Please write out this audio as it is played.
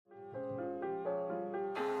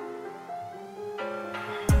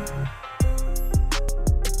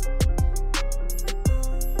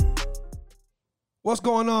What's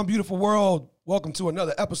going on, beautiful world? Welcome to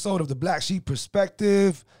another episode of the Black Sheep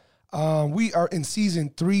Perspective. We are in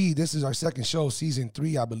season 3. This is our second show, season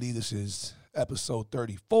 3. I believe this is episode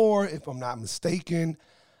 34, if I'm not mistaken.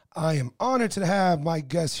 I am honored to have my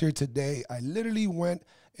guest here today. I literally went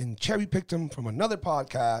and cherry-picked him from another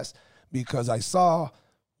podcast because I saw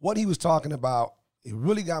what he was talking about. It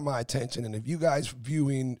really got my attention. And if you guys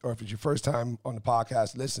viewing, or if it's your first time on the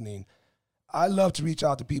podcast listening, I love to reach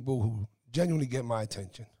out to people who genuinely get my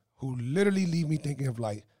attention, who literally leave me thinking of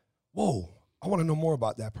like, whoa, I want to know more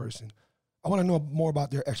about that person. I want to know more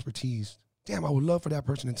about their expertise. Damn, I would love for that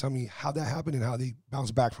person to tell me how that happened and how they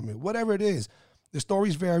bounce back from it. Whatever it is, the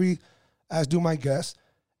stories vary, as do my guests.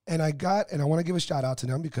 And I want to give a shout out to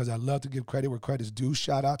them because I love to give credit where credit's due.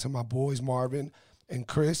 Shout out to my boys, Marvin and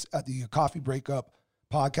Chris at the Coffee Breakup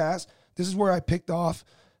podcast. This is where I picked off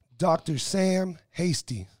Dr. Sam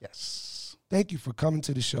Heastie. Yes. Thank you for coming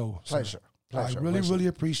to the show. Pleasure. I really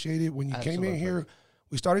appreciate it. When you came in here,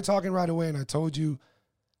 we started talking right away, and I told you,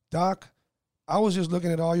 Doc, I was just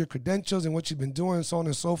looking at all your credentials and what you've been doing, so on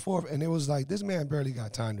and so forth, and it was like, this man barely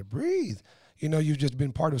got time to breathe. You know, you've just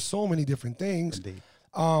been part of so many different things. Indeed.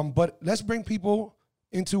 But let's bring people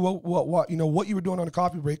into what you were doing on the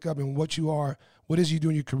Coffee Breakup and what is you do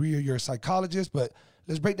in your career. You're a psychologist, but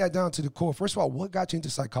let's break that down to the core. First of all, what got you into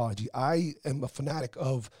psychology? I am a fanatic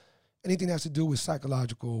of anything that has to do with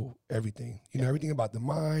psychological everything. You know, everything about the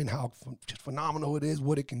mind, how just phenomenal it is,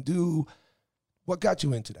 what it can do. What got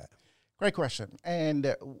you into that? Great question.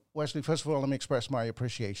 And Wesley, first of all, let me express my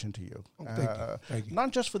appreciation to you. Thank you. Not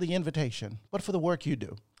just for the invitation, but for the work you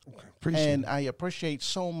do. Okay. Appreciate it. I appreciate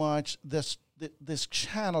so much this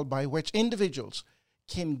channel by which individuals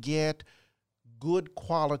can get good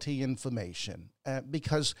quality information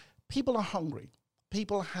because people are hungry.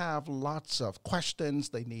 People have lots of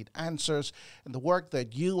questions. They need answers. And the work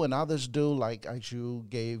that you and others do, like as you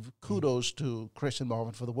gave kudos to Chris and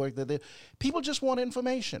Marvin for the work that they do, people just want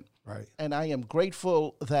information. Right. And I am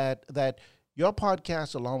grateful that your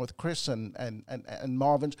podcast, along with Chris and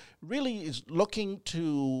Marvin's, really is looking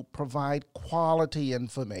to provide quality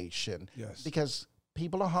information. Yes. Because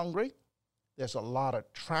people are hungry. There's a lot of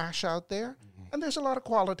trash out there, and there's a lot of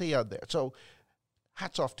quality out there. So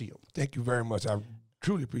hats off to you. Thank you very much. I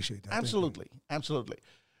truly appreciate that. Absolutely.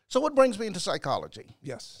 So what brings me into psychology?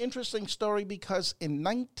 Yes. Interesting story because in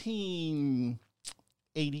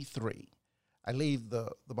 1983, I leave the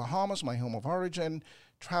Bahamas, my home of origin,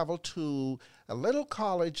 travel to a little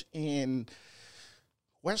college in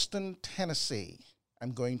Western Tennessee.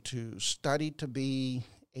 I'm going to study to be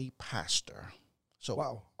a pastor. So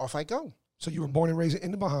wow. Off I go. So you were born and raised in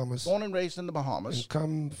the Bahamas. Born and raised in the Bahamas. And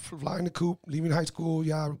come flying the coop, leaving high school,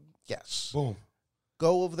 yeah. Yes. Boom.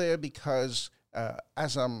 Go over there because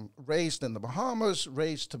as I'm raised in the Bahamas,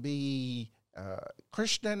 raised to be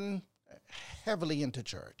Christian, heavily into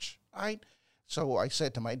church, right? So I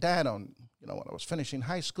said to my dad when I was finishing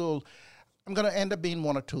high school, I'm going to end up being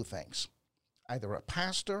one or two things, either a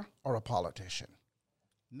pastor or a politician.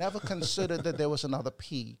 Never considered that there was another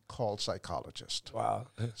P called psychologist. Wow.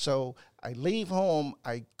 So I leave home,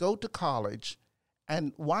 I go to college,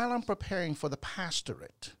 and while I'm preparing for the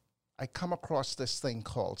pastorate, I come across this thing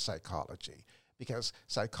called psychology, because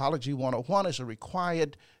Psychology 101 is a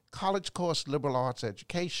required college course, liberal arts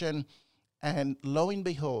education, and lo and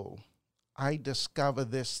behold, I discover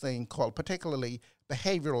this thing called particularly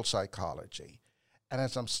behavioral psychology. And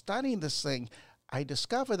as I'm studying this thing, I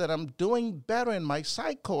discover that I'm doing better in my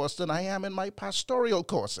psych course than I am in my pastoral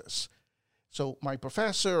courses. So my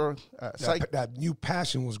professor... that new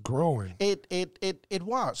passion was growing. It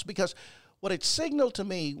was, because what it signaled to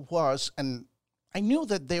me was, and I knew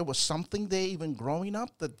that there was something there even growing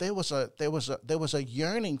up, that there was a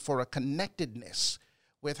yearning for a connectedness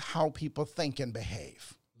with how people think and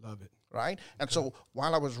behave. Love it. Right? And so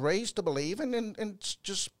while I was raised to believe and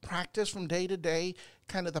just practice from day to day,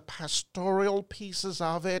 kind of the pastoral pieces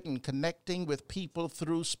of it and connecting with people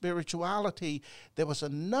through spirituality, there was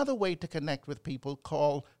another way to connect with people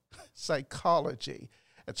called psychology.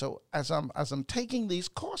 And so as I'm taking these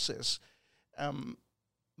courses,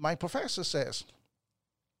 my professor says,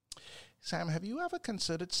 Sam, have you ever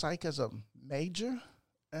considered psych as a major?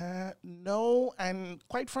 No, and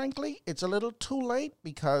quite frankly, it's a little too late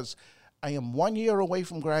because I am 1 year away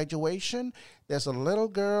from graduation. There's a little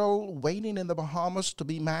girl waiting in the Bahamas to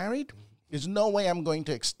be married. There's no way I'm going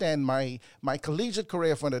to extend my collegiate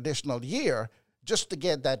career for an additional year just to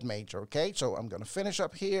get that major, okay? So I'm going to finish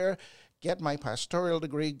up here, get my pastoral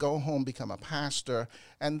degree, go home, become a pastor,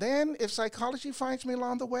 and then if psychology finds me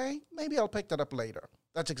along the way, maybe I'll pick that up later.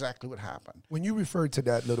 That's exactly what happened. When you referred to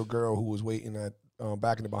that little girl who was waiting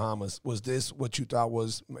back in the Bahamas, was this what you thought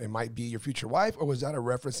was it might be your future wife, or was that a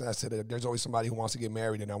reference that said that there's always somebody who wants to get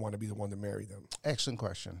married and I want to be the one to marry them? Excellent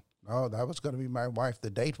question. Oh, that was going to be my wife.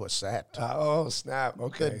 The date was set. Oh, snap.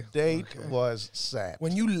 Okay. The date was set.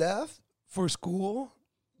 When you left for school,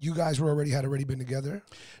 you guys were had already been together?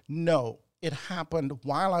 No, it happened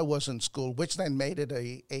while I was in school, which then made it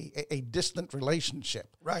a distant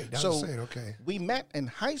relationship. Right. That's So what I'm saying. Okay. we met in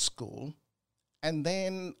high school, and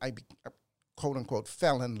then I, quote unquote,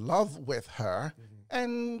 fell in love with her.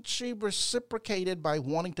 And she reciprocated by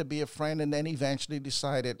wanting to be a friend, and then eventually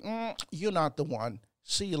decided, you're not the one.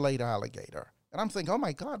 See you later, alligator. And I'm thinking, oh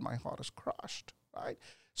my God, my heart is crushed, right?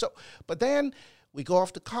 So, but then we go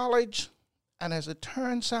off to college, and as it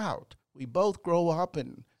turns out, we both grow up,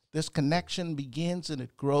 and this connection begins, and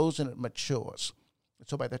it grows, and it matures.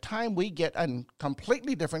 So by the time we get in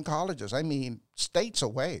completely different colleges, I mean, states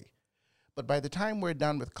away, but by the time we're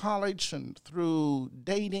done with college and through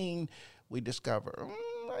dating, we discover,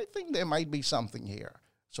 I think there might be something here.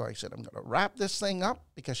 So I said, I'm going to wrap this thing up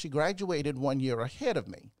because she graduated 1 year ahead of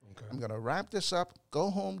me. Okay. I'm going to wrap this up, go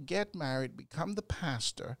home, get married, become the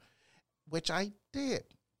pastor, which I did.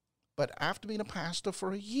 But after being a pastor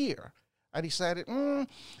for a year, I decided, I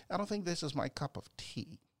don't think this is my cup of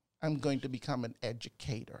tea. I'm going to become an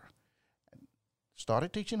educator.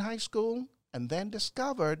 Started teaching high school, and then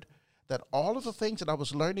discovered that all of the things that I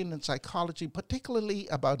was learning in psychology, particularly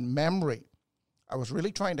about memory, I was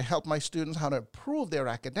really trying to help my students how to improve their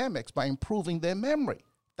academics by improving their memory.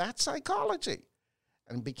 That's psychology.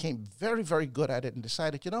 And became very, very good at it and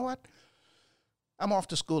decided, you know what? I'm off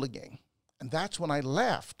to school again. And that's when I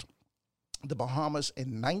left the Bahamas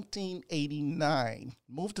in 1989,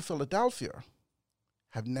 moved to Philadelphia,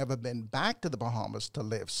 have never been back to the Bahamas to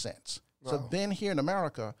live since. Wow. So I've been here in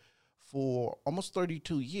America for almost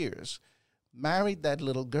 32 years, married that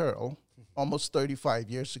little girl almost 35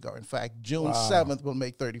 years ago. In fact, June 7th will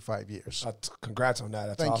make 35 years. Congrats on that.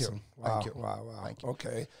 That's Thank awesome. you. Wow. Thank you. Wow. Thank you.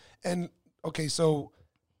 Okay. And, okay, so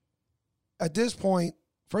at this point,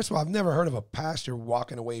 first of all, I've never heard of a pastor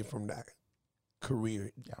walking away from that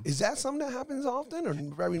career. Yeah. Is that something that happens often or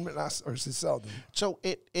very not, or is it seldom? So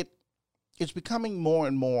it's becoming more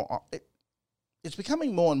and more, it's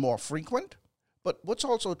becoming more and more frequent. But what's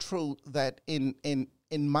also true that in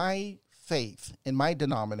my faith, in my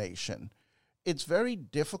denomination, it's very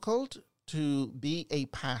difficult to be a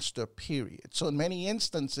pastor, period. So in many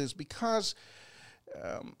instances, because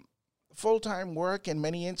full-time work in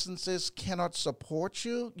many instances cannot support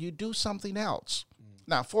you, you do something else.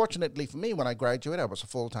 Now, fortunately for me, when I graduated, I was a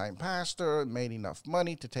full-time pastor, made enough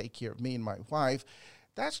money to take care of me and my wife.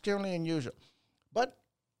 That's generally unusual. But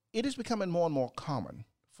it is becoming more and more common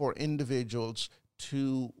for individuals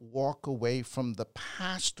to walk away from the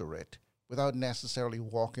pastorate without necessarily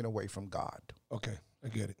walking away from God. Okay, I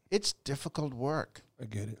get it. It's difficult work. I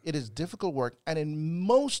get it. It is difficult work, and in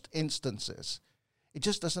most instances, it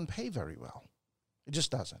just doesn't pay very well. It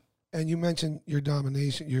just doesn't. And you mentioned your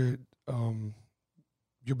domination,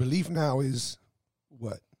 your belief now is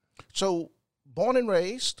what? So, born and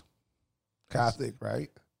raised. Catholic, right?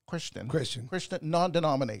 Christian,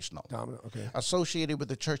 non-denominational. Okay. Associated with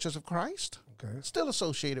the Churches of Christ. Okay. Still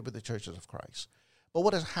associated with the Churches of Christ. But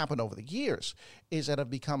what has happened over the years is that I've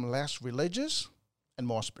become less religious and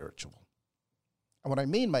more spiritual. And what I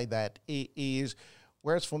mean by that is,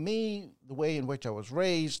 whereas for me, the way in which I was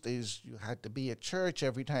raised is you had to be at church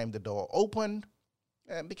every time the door opened,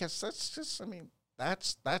 because that's just, I mean,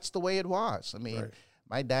 that's the way it was. I mean, right.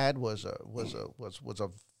 My dad was a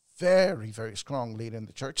very, very strong leader in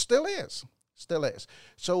the church. Still is.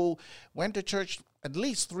 So went to church at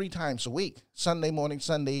least 3 times a week, Sunday morning,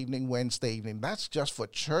 Sunday evening, Wednesday evening. That's just for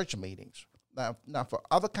church meetings. Now for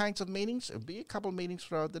other kinds of meetings, it would be a couple of meetings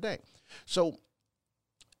throughout the day. So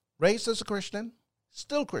raised as a Christian,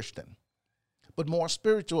 still Christian, but more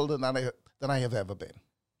spiritual than I have ever been.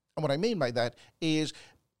 And what I mean by that is,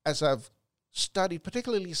 as I've studied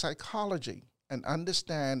particularly psychology and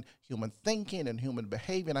understand human thinking and human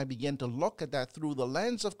behavior, and I begin to look at that through the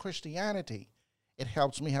lens of Christianity, it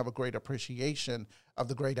helps me have a great appreciation of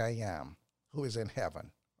the great I am, who is in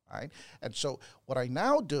heaven, right? And so what I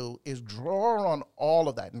now do is draw on all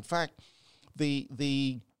of that. In fact,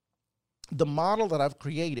 the model that I've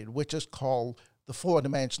created, which is called the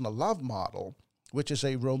 4-dimensional love model, which is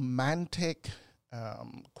a romantic,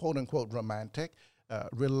 quote-unquote romantic,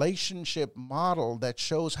 relationship model that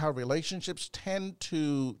shows how relationships tend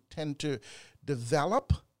to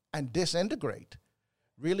develop and disintegrate,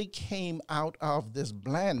 really came out of this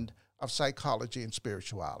blend of psychology and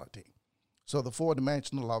spirituality. So the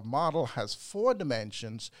 4-dimensional love model has 4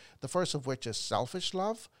 dimensions, the first of which is selfish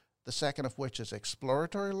love, the second of which is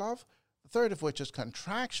exploratory love, the third of which is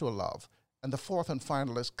contractual love, and the fourth and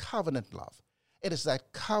final is covenant love. It is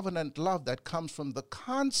that covenant love that comes from the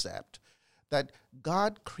concept that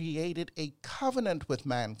God created a covenant with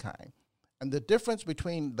mankind. And the difference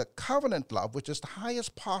between the covenant love, which is the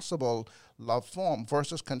highest possible love form,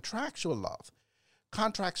 versus contractual love.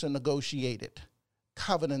 Contracts are negotiated.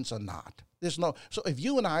 Covenants are not. So if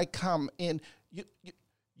you and I come in,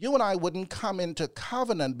 you and I wouldn't come into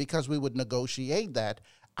covenant because we would negotiate that.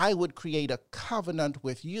 I would create a covenant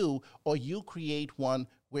with you, or you create one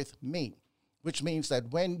with me, which means that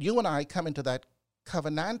when you and I come into that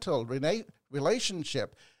covenantal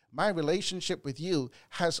relationship, my relationship with you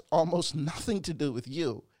has almost nothing to do with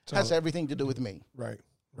you, has everything to do with me. Right.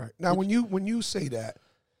 Now, when you say that,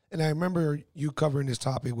 and I remember you covering this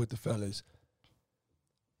topic with the fellas,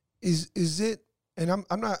 is it? And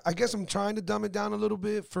I'm not. I guess I'm trying to dumb it down a little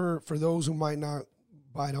bit for those who might not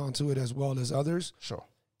bite onto it as well as others. Sure.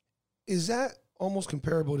 Is that almost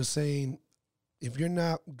comparable to saying, if you're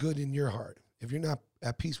not good in your heart, if you're not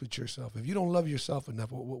at peace with yourself, if you don't love yourself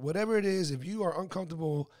enough, whatever it is, if you are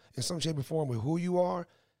uncomfortable in some shape or form with who you are,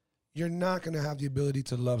 you're not going to have the ability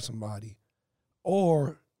to love somebody,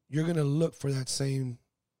 or you're going to look for that same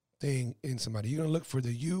thing in somebody. You're going to look for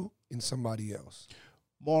the you in somebody else.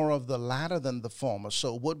 More of the latter than the former.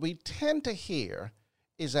 So what we tend to hear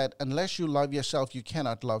is that unless you love yourself, you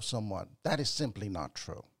cannot love someone. That is simply not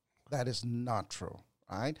true. That is not true,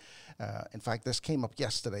 right? In fact, this came up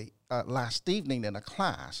last evening in a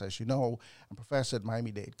class. As you know, I'm a professor at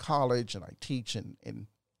Miami-Dade College, and I teach in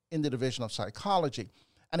the Division of Psychology.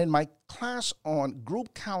 And in my class on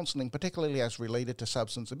group counseling, particularly as related to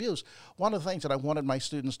substance abuse, one of the things that I wanted my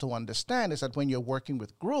students to understand is that when you're working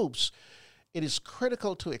with groups, it is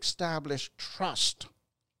critical to establish trust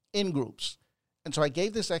in groups. And so I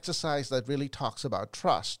gave this exercise that really talks about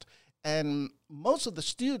trust. And most of the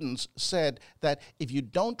students said that if you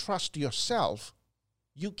don't trust yourself,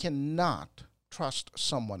 you cannot trust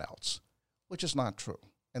someone else, which is not true.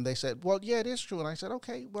 And they said, well, yeah, it is true. And I said,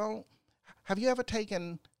 okay, well, have you ever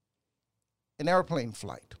taken an airplane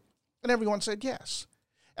flight? And everyone said yes.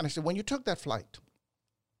 And I said, when you took that flight,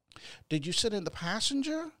 did you sit in the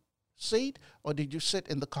passenger seat or did you sit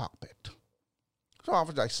in the cockpit? So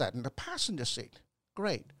obviously I sat in the passenger seat.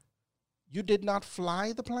 Great. You did not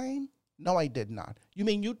fly the plane? No, I did not. You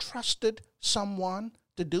mean you trusted someone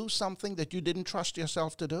to do something that you didn't trust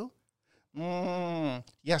yourself to do?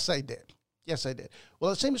 Yes, I did. Yes, I did.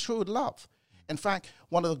 Well, the same is true with love. In fact,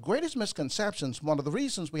 one of the greatest misconceptions, one of the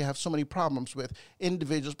reasons we have so many problems with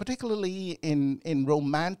individuals, particularly in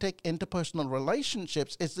romantic interpersonal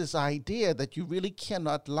relationships, is this idea that you really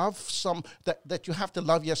cannot love that you have to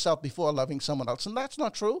love yourself before loving someone else. And that's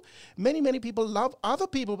not true. Many, many people love other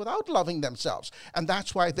people without loving themselves. And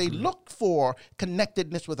that's why they look for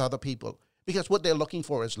connectedness with other people, because what they're looking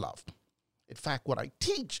for is love. In fact, what I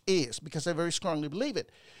teach is, because I very strongly believe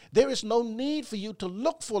it, there is no need for you to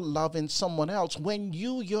look for love in someone else when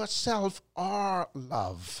you yourself are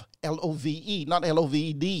love, L-O-V-E, not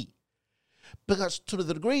L-O-V-E-D. Because to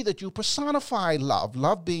the degree that you personify love,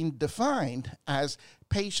 love being defined as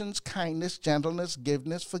patience, kindness, gentleness,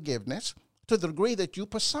 giveness, forgiveness, to the degree that you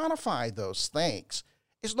personify those things,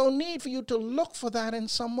 there's no need for you to look for that in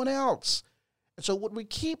someone else. And so what we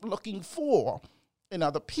keep looking for in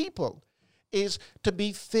other people is to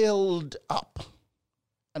be filled up.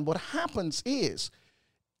 And what happens is,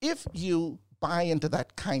 if you buy into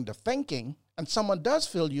that kind of thinking and someone does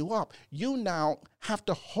fill you up, you now have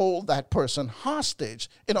to hold that person hostage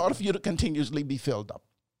in order for you to continuously be filled up.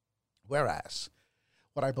 Whereas,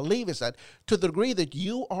 what I believe is that to the degree that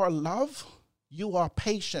you are love, you are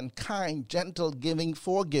patient, kind, gentle, giving,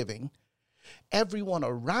 forgiving, everyone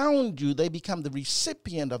around you, they become the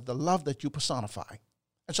recipient of the love that you personify.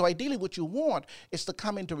 And so ideally what you want is to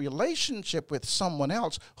come into relationship with someone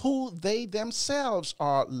else who they themselves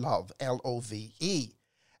are love, L-O-V-E.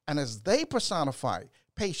 And as they personify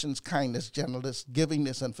patience, kindness, gentleness,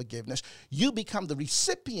 givingness, and forgiveness, you become the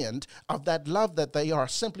recipient of that love that they are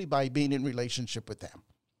simply by being in relationship with them.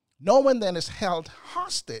 No one then is held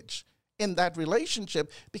hostage in that relationship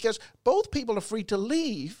because both people are free to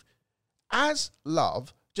leave as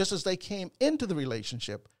love just as they came into the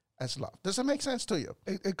relationship as love. Does that make sense to you?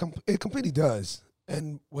 It completely does.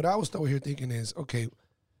 And what I was still here thinking is, okay,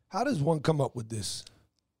 how does one come up with this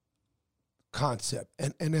concept?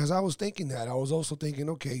 And as I was thinking that, I was also thinking,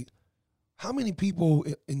 okay, how many people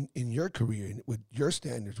in your career, with your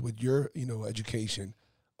standards, with your education,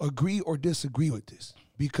 agree or disagree with this?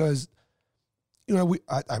 Because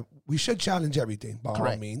we should challenge everything by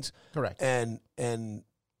all means. Correct. And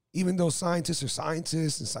even though scientists are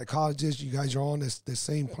scientists and psychologists, you guys are on the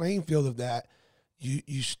same playing field of that,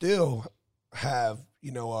 you still have,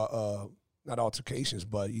 not altercations,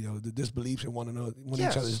 but, the disbeliefs in one another,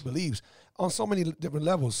 each other's beliefs on so many different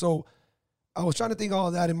levels. So I was trying to think all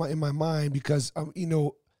of that in my mind because,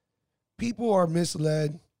 people are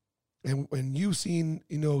misled, and you've seen,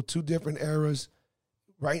 two different eras.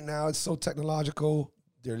 Right now, it's so technological.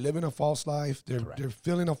 They're living a false life. They're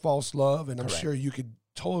feeling a false love, and I'm sure you could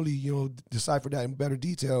totally, decipher that in better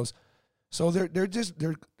details. So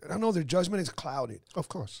I know their judgment is clouded. Of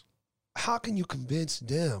course. How can you convince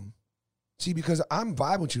them? See, because I'm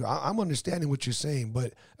vibing with you. I'm understanding what you're saying,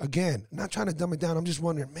 but again, I'm not trying to dumb it down. I'm just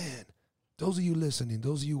wondering, man, those of you listening,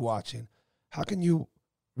 those of you watching, how can you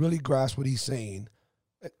really grasp what he's saying?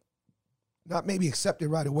 Not maybe accept it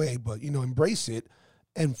right away, but, embrace it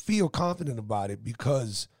and feel confident about it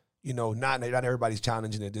because, not everybody's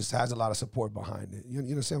challenging it. This has a lot of support behind it. You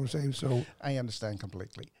understand what I'm saying? So I understand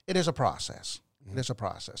completely. It is a process. It is a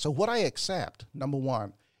process. So what I accept, number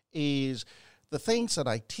one, is the things that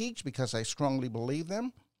I teach, because I strongly believe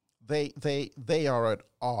them, they are at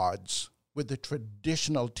odds with the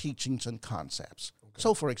traditional teachings and concepts. Okay.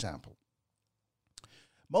 So, for example,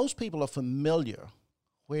 most people are familiar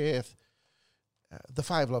with the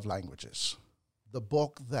 5 love languages, the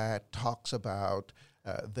book that talks about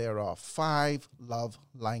there are 5 love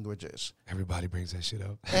languages. Everybody brings that shit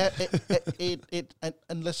up.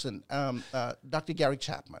 And listen, Dr. Gary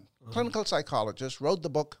Chapman, clinical psychologist, wrote the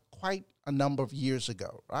book quite a number of years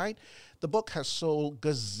ago, right? The book has sold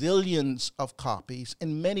gazillions of copies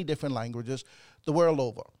in many different languages the world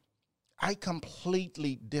over. I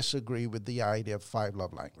completely disagree with the idea of 5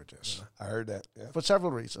 love languages. I heard that. Yeah. For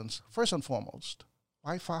several reasons. First and foremost,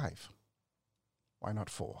 why 5? Why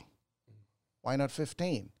not 4? Why not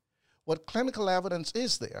 15? What clinical evidence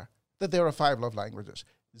is there that there are 5 love languages?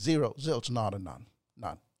 0, zilch, not a none,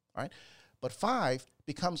 right? But 5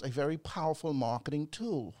 becomes a very powerful marketing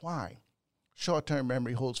tool. Why? Short-term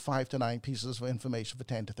memory holds 5 to 9 pieces of information for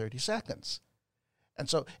 10 to 30 seconds. And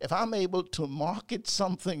so if I'm able to market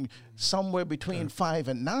something somewhere between 5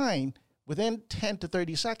 and 9, within 10 to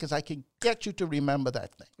 30 seconds, I can get you to remember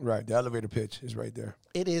that thing. Right. The elevator pitch is right there.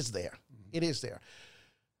 It is there. It is there.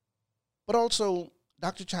 But also,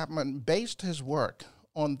 Dr. Chapman based his work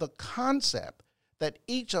on the concept that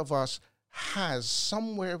each of us has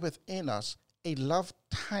somewhere within us a love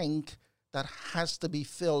tank that has to be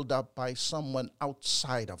filled up by someone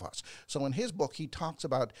outside of us. So in his book, he talks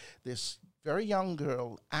about this very young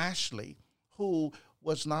girl, Ashley, who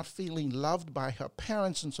was not feeling loved by her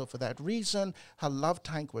parents, and so for that reason, her love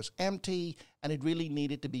tank was empty, and it really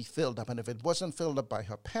needed to be filled up. And if it wasn't filled up by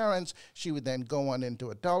her parents, she would then go on into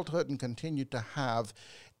adulthood and continue to have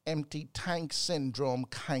empty tank syndrome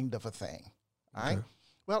kind of a thing, right? Okay.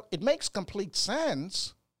 Well, it makes complete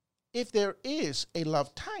sense if there is a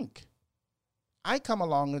love tank. I come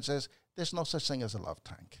along and says, there's no such thing as a love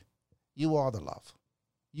tank. You are the love.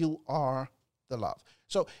 You are the love.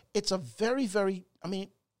 So it's a very, very,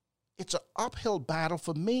 it's an uphill battle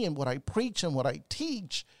for me in what I preach and what I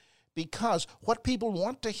teach, because what people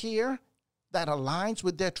want to hear that aligns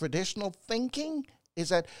with their traditional thinking is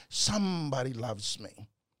that somebody loves me.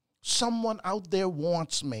 Someone out there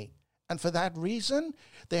wants me. And for that reason,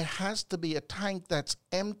 there has to be a tank that's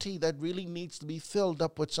empty that really needs to be filled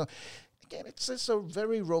up with some. Again, it's just a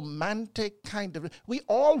very romantic kind of. We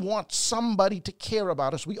all want somebody to care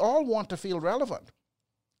about us. We all want to feel relevant.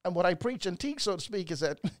 And what I preach and teach, so to speak, is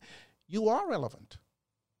that you are relevant.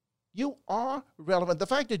 You are relevant. The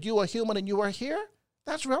fact that you are human and you are here,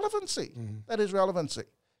 that's relevancy. Mm-hmm. That is relevancy.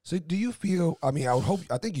 So do you feel, I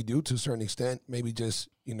think you do to a certain extent, maybe just,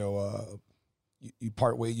 you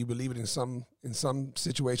part way, you believe it in some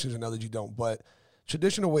situations and others you don't, but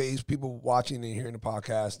traditional ways, people watching and hearing the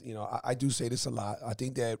podcast, I do say this a lot. I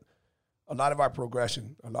think that a lot of our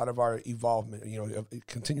progression, a lot of our evolvement,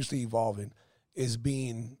 continuously evolving, is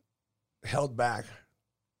being held back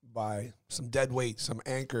by some dead weight, some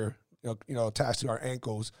anchor, attached to our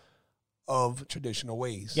ankles of traditional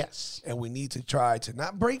ways. Yes. And we need to try to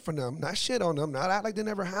not break from them, not shit on them, not act like they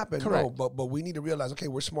never happened. Correct. No, but we need to realize, okay,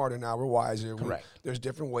 we're smarter now, we're wiser. Correct. There's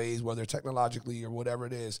different ways, whether technologically or whatever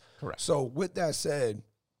it is. Correct. So with that said,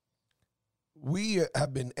 we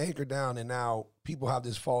have been anchored down, and now people have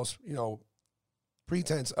this false,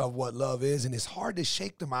 pretense of what love is, and it's hard to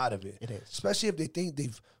shake them out of it. It is. Especially if they think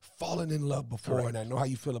they've fallen in love before. Correct. And I know how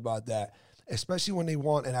you feel about that. Especially when they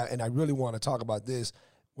want, and I really want to talk about this,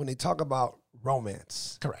 when they talk about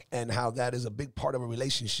romance. Correct. And how that is a big part of a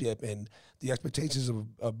relationship and the expectations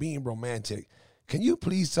of being romantic. Can you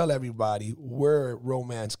please tell everybody where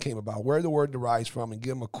romance came about, where the word derives from, and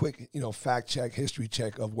give them a quick, fact check, history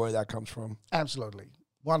check of where that comes from? Absolutely.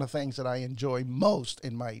 One of the things that I enjoy most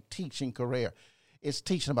in my teaching career is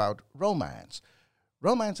teaching about romance.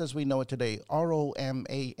 Romance, as we know it today, R-O-M-A-N-C-E,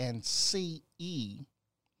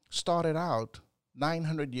 started out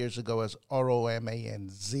 900 years ago as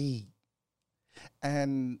R-O-M-A-N-Z.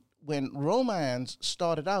 And when romance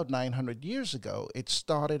started out 900 years ago, it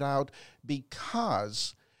started out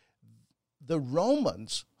because the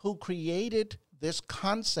Romans who created this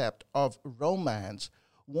concept of romance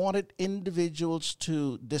wanted individuals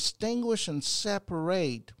to distinguish and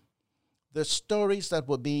separate the stories that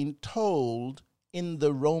were being told in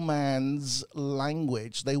the Romance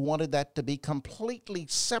language. They wanted that to be completely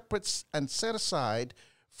separate and set aside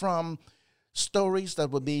from stories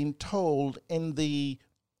that were being told in the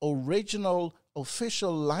original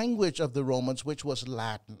official language of the Romans, which was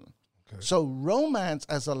Latin. Okay. So Romance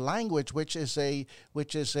as a language, which is a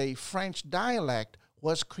French dialect,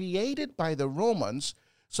 was created by the Romans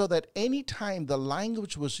so that any time the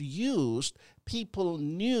language was used, people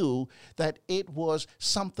knew that it was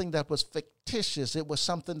something that was fictitious. It was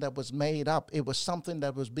something that was made up. It was something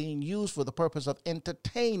that was being used for the purpose of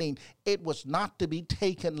entertaining. It was not to be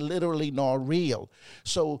taken literally nor real.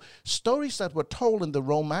 So stories that were told in the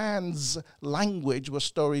Romance language were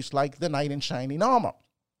stories like The Knight in Shining Armor.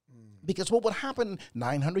 Because what would happen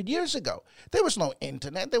 900 years ago? There was no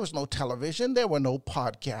internet. There was no television. There were no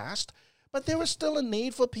podcasts. But there was still a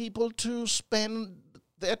need for people to spend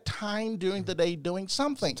their time during the day doing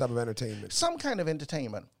something. Some type of entertainment. Some kind of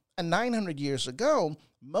entertainment. And 900 years ago,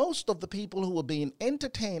 most of the people who were being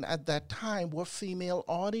entertained at that time were female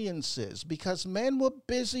audiences because men were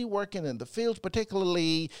busy working in the fields,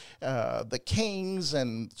 particularly the kings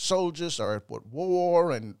and soldiers are at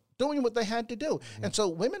war and doing what they had to do. Mm-hmm. And so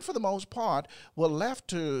women, for the most part, were left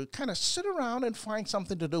to kind of sit around and find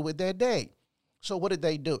something to do with their day. So what did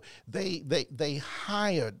they do? They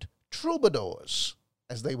hired troubadours,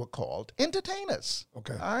 as they were called, entertainers.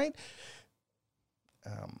 Okay. All right?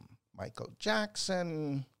 Michael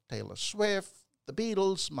Jackson, Taylor Swift, the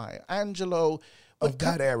Beatles, Maya Angelou. Of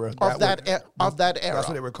that era. Of that era. That's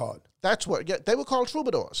what they were called. That's what, yeah, they were called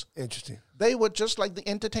troubadours. Interesting. They were just like the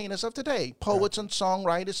entertainers of today, poets and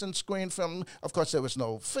songwriters and screen film. Of course, there was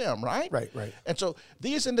no film, right? Right. And so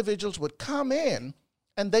these individuals would come in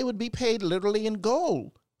and they would be paid literally in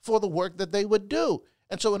gold for the work that they would do.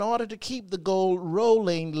 And so in order to keep the gold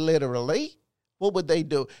rolling literally, what would they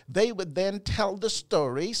do? They would then tell the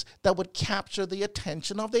stories that would capture the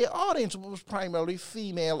attention of their audience, which was primarily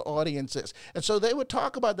female audiences. And so they would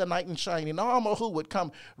talk about the knight in shining armor who would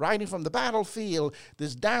come riding from the battlefield,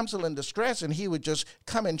 this damsel in distress, and he would just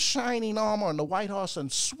come in shining armor on the white horse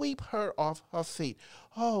and sweep her off her feet.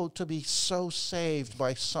 Oh, to be so saved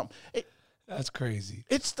by some... That's crazy.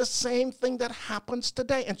 It's the same thing that happens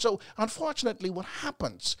today. And so, unfortunately, what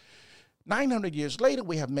happens, 900 years later,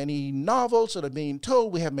 we have many novels that are being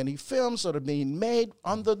told. We have many films that are being made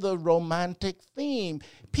under the romantic theme.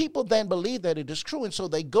 People then believe that it is true, and so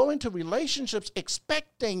they go into relationships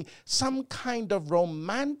expecting some kind of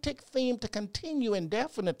romantic theme to continue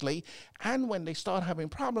indefinitely. And when they start having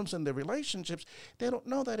problems in their relationships, they don't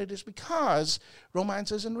know that it is because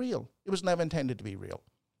romance isn't real. It was never intended to be real.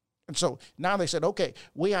 And so now they said, okay,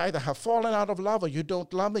 we either have fallen out of love or you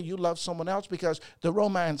don't love me, you love someone else because the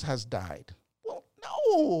romance has died. Well,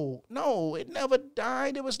 no, it never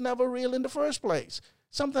died. It was never real in the first place.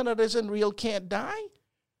 Something that isn't real can't die.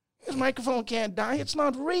 This microphone can't die. It's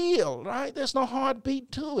not real, right? There's no heartbeat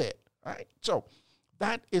to it, right? So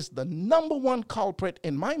that is the number one culprit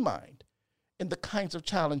in my mind in the kinds of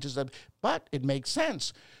challenges but it makes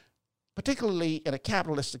sense, particularly in a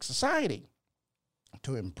capitalistic society.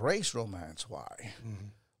 To embrace romance, why?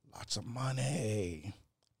 Mm-hmm. Lots of money,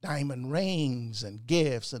 diamond rings and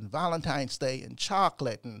gifts and Valentine's Day and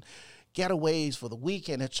chocolate and getaways for the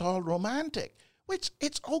weekend. It's all romantic, which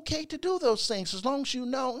it's okay to do those things as long as you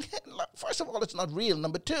know, first of all, it's not real.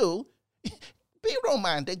 Number two, be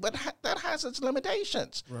romantic, but that has its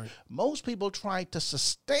limitations. Right. Most people try to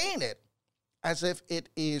sustain it as if it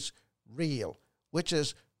is real, which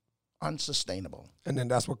is unsustainable. And then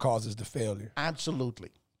that's what causes the failure. Absolutely.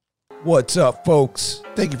 What's up, folks?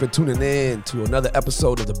 Thank you for tuning in to another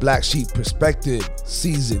episode of the Black Sheep Perspective,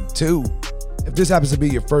 Season 2. If this happens to be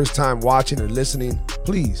your first time watching or listening,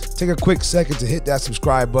 please take a quick second to hit that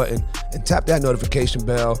subscribe button and tap that notification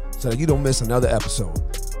bell so that you don't miss another episode.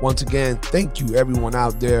 Once again, thank you everyone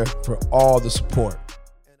out there for all the support.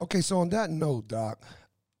 Okay, so on that note, Doc,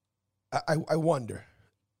 I wonder,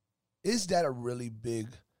 is that a really big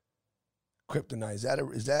kryptonite?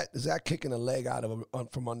 Is that kicking a leg out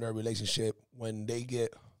of from under a relationship when they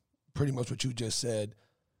get pretty much what you just said?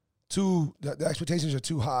 The expectations are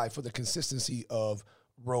too high for the consistency of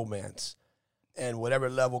romance and whatever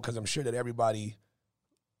level, because I'm sure that everybody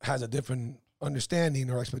has a different understanding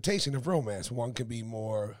or expectation of romance. One can be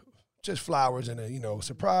more just flowers and a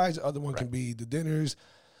surprise. The other one can be the dinners.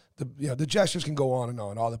 The gestures can go on and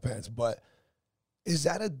on. It all depends. But does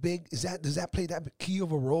that play that key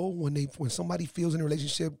of a role when somebody feels in a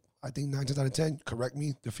relationship? I think 9 times out of 10, correct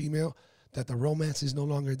me, the female, that the romance is no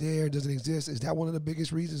longer there, doesn't exist. Is that one of the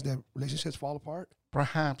biggest reasons that relationships fall apart?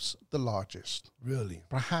 Perhaps the largest. Really?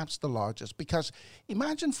 Perhaps the largest. Because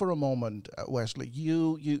imagine for a moment, Wesley,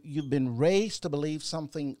 you've been raised to believe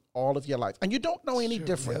something all of your life, and you don't know any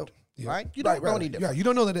different, right? You don't know any different. Yeah, you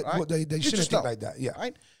don't know that right? they shouldn't think like that. Yeah.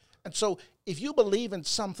 Right? And so if you believe in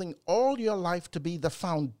something all your life to be the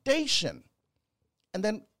foundation, and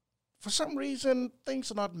then for some reason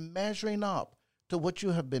things are not measuring up to what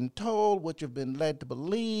you have been told, what you've been led to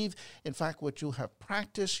believe, in fact, what you have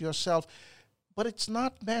practiced yourself, but it's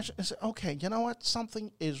not measured. It's, okay, you know what?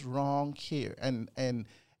 Something is wrong here. And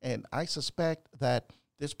I suspect that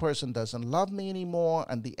this person doesn't love me anymore,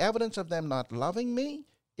 and the evidence of them not loving me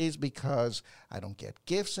is because I don't get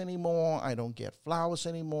gifts anymore, I don't get flowers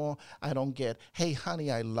anymore, I don't get, hey, honey,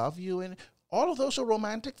 I love you. And all of those are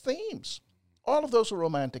romantic themes. All of those are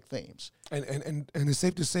romantic themes. And it's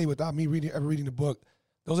safe to say, without me ever reading the book,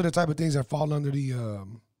 those are the type of things that fall under the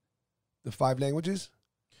 5 languages.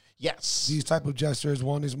 Yes. These type of gestures.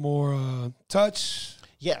 One is more touch.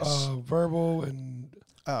 Yes. Verbal and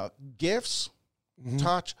gifts,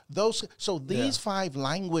 touch. Those. So these 5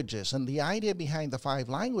 languages, and the idea behind the 5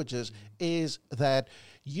 languages is that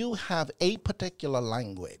you have a particular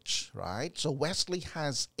language, right? So Wesley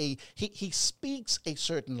has he speaks a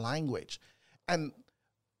certain language. And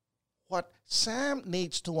what Sam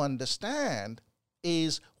needs to understand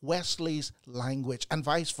is Wesley's language and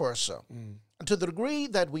vice versa. And to the degree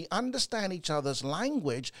that we understand each other's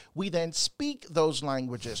language, we then speak those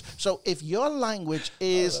languages. So if your language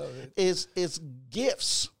is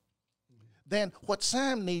gifts, then what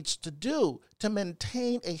Sam needs to do to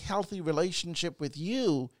maintain a healthy relationship with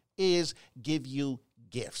you is give you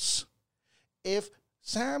gifts. If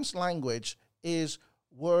Sam's language is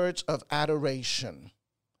words of adoration,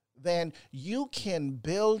 then you can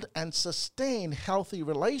build and sustain healthy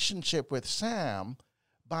relationship with Sam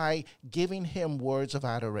by giving him words of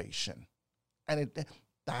adoration. And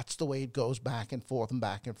that's the way it goes back and forth and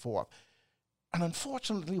back and forth. And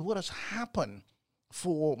unfortunately, what has happened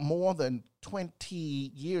for more than 20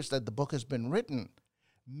 years that the book has been written,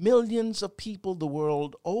 millions of people the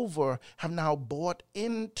world over have now bought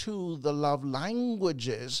into the love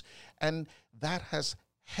languages, and that has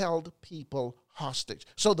held people hostage.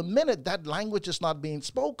 So the minute that language is not being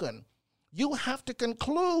spoken, you have to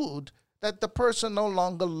conclude that the person no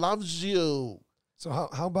longer loves you. So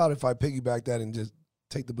how about if I piggyback that and just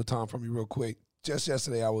take the baton from you real quick? Just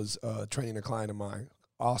yesterday, I was training a client of mine,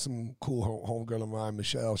 awesome, cool homegirl of mine,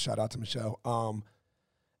 Michelle. Shout out to Michelle.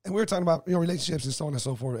 And we were talking about relationships and so on and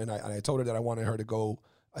so forth. And I told her that I wanted her to go.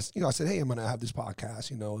 I said, hey, I'm gonna have this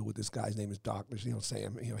podcast, with this guy's name is Doctor,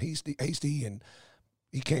 Sam, Heastie, and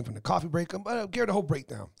he came from the coffee breakup, but I gave her the whole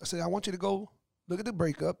breakdown. I said, I want you to go look at the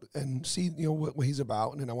breakup and see, what he's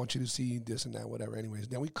about, and then I want you to see this and that, whatever. Anyways,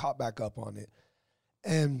 then we caught back up on it,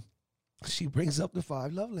 and she brings up the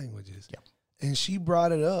 5 love languages, and she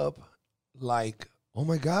brought it up like, oh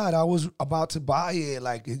my God, I was about to buy it,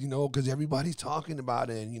 like, because everybody's talking about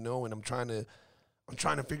it, and and I'm trying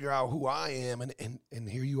to figure out who I am, and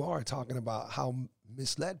here you are talking about how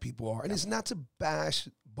misled people are, and it's not to bash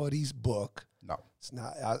Buddy's book. No. It's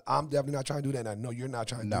not. I'm definitely not trying to do that. And I know you're not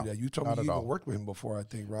trying to do that. You told me you even worked with him before, I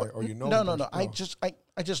think, right? Or No. I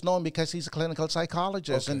just know him because he's a clinical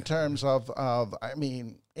psychologist. In terms of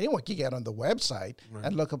anyone can get on the website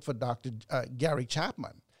and look up for Dr. Gary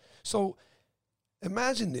Chapman. So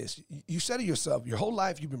imagine this. You said it yourself. Your whole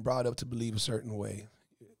life you've been brought up to believe a certain way,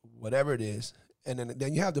 whatever it is. And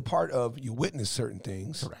then you have the part of you witness certain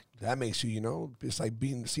things. Correct. That makes you, it's like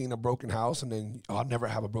seeing a broken house, and then I'll never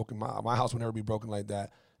have a broken, my house will never be broken like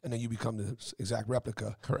that. And then you become the exact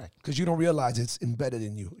replica. Correct. Because you don't realize it's embedded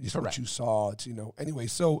in you. It's what you saw. It's, Anyway,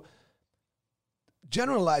 so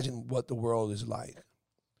generalizing what the world is like,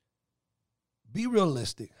 be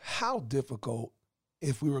realistic. How difficult,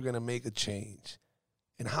 if we were going to make a change,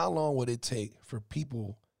 and how long would it take for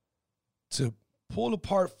people to pull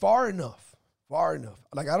apart far enough?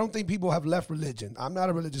 Like, I don't think people have left religion. I'm not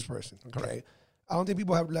a religious person, okay? Correct. I don't think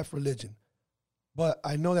people have left religion. But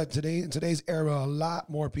I know that in today's era, a lot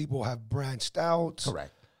more people have branched out.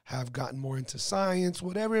 Correct. have gotten more into science,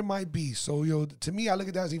 whatever it might be. So, to me, I look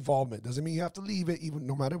at that as evolvement. Doesn't mean you have to leave it, even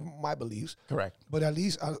no matter my beliefs. Correct. But at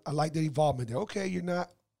least I like the evolvement there. Okay, you're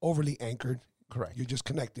not overly anchored. Correct. You're just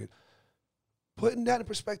connected. Putting that in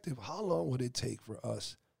perspective, how long would it take for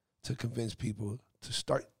us to convince people to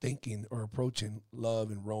start thinking or approaching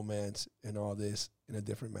love and romance and all this in a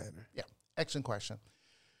different manner? Yeah, excellent question.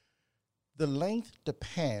 The length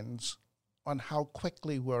depends on how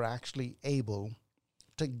quickly we're actually able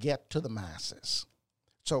to get to the masses.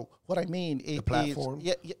 So what I mean is the platform.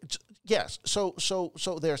 Yes. So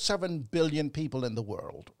there are 7 billion people in the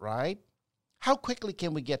world, right? How quickly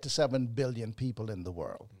can we get to 7 billion people in the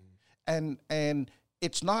world? And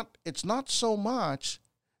it's not so much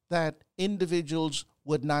that individuals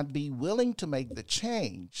would not be willing to make the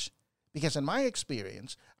change, because in my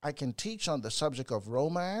experience, I can teach on the subject of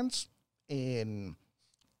romance in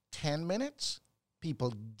 10 minutes.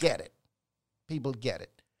 People get it. People get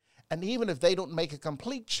it. And even if they don't make a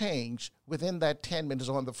complete change within that 10 minutes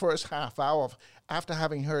or in the first half hour after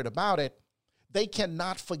having heard about it, they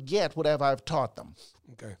cannot forget whatever I've taught them.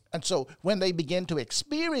 Okay. And so when they begin to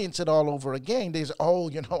experience it all over again, they say, oh,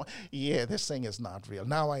 this thing is not real.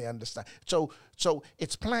 Now I understand. So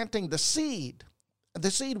it's planting the seed.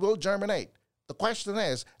 The seed will germinate. The question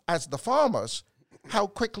is, as the farmers, how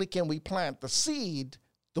quickly can we plant the seed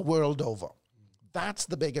the world over? That's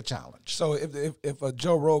the bigger challenge. So if a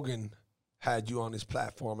Joe Rogan had you on his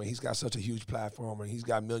platform, and he's got such a huge platform, and he's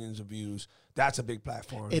got millions of views, that's a big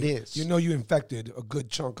platform. It is. You infected a good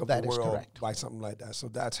chunk of That the is world correct. by something like that. So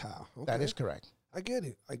that's how. Okay. That is correct. I get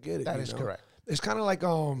it. That is correct. It's kind of like,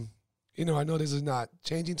 I know this is not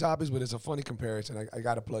changing topics, but it's a funny comparison. I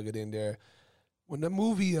got to plug it in there. When the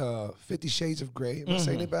movie 50 Shades of Grey, am I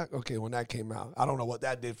saying it back? Okay, when that came out. I don't know what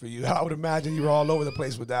that did for you. I would imagine you were all over the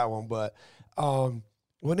place with that one. But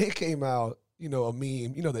when it came out, a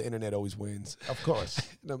meme, the internet always wins. Of course.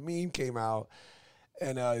 The meme came out,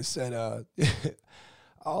 and it said,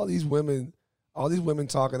 all these women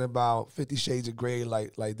talking about 50 Shades of Grey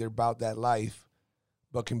like they're about that life,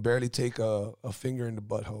 but can barely take a finger in the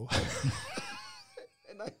butthole.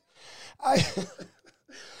 And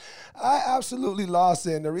I absolutely lost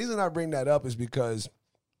it. And the reason I bring that up is because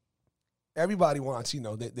everybody wants,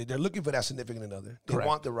 they're looking for that significant other. They Correct.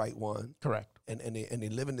 want the right one. Correct. And they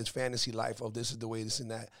live in this fantasy life of this is the way, this and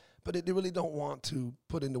that. But they really don't want to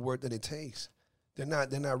put in the work that it takes. They're not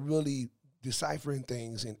really deciphering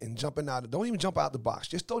things and jumping out. Don't even jump out the box.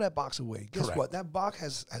 Just throw that box away. Guess Correct. what? That box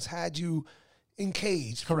has had you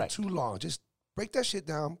encaged for Correct. too long. Just break that shit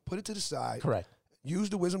down, put it to the side. Correct.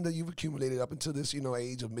 Use the wisdom that you've accumulated up until this,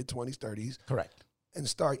 age of mid-20s, 30s. Correct. And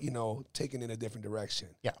start, taking it in a different direction.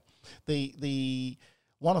 Yeah. The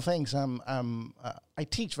one of the things I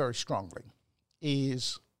teach very strongly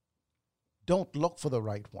is don't look for the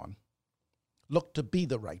right one. Look to be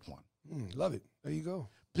the right one. Love it. There you go.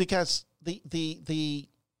 Because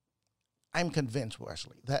I'm convinced,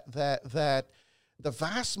 Wesley, that the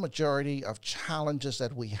vast majority of challenges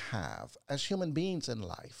that we have as human beings in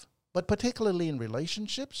life, but particularly in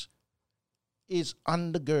relationships, is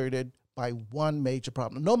undergirded by one major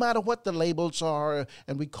problem. No matter what the labels are,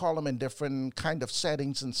 and we call them in different kind of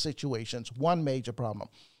settings and situations, one major problem.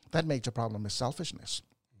 That major problem is selfishness.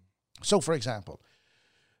 So, for example,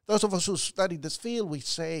 those of us who study this field, we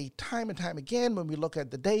say time and time again, when we look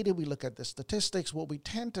at the data, we look at the statistics, what we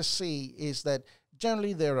tend to see is that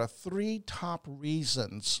generally there are 3 top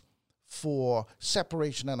reasons for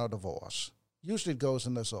separation and a divorce. Usually it goes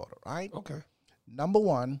in this order, right? Okay. Number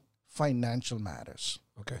 1, financial matters.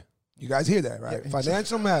 Okay. You guys hear that, right? Yeah.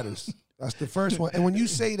 Financial matters. That's the first one. And when you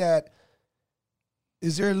say that,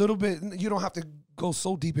 is there a little bit, you don't have to go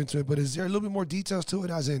so deep into it, but is there a little bit more details to it,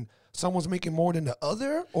 as in someone's making more than the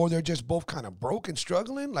other, or they're just both kind of broke and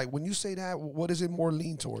struggling? Like, when you say that, what is it more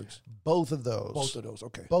lean towards? Both of those. Both of those,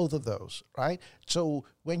 okay. Both of those, right? So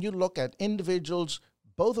when you look at individuals,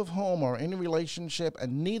 both of whom are in a relationship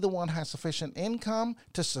and neither one has sufficient income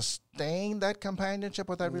to sustain that companionship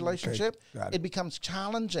or that relationship, Got it becomes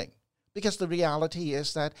challenging, because the reality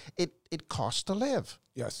is that it costs to live.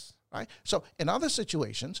 Yes. Right? So in other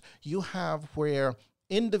situations, you have where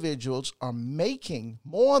individuals are making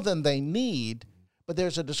more than they need, but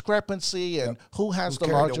there's a discrepancy in who has the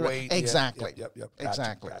carrying larger weight. Exactly. Yep. Gotcha,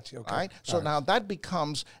 Exactly. gotcha. Okay. Right? So All right. now that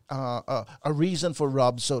becomes a reason for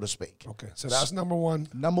rub, so to speak. Okay. So that's number 1.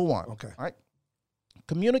 Number 1. Okay. Right?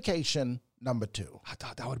 Communication, number 2. I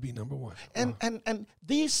thought that would be number 1. And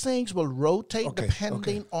these things will rotate Okay,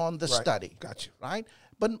 depending on the Right. study. Got you. Right?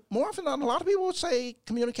 But more often than not, a lot of people would say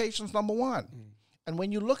communication's number 1. And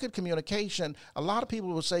when you look at communication, a lot of people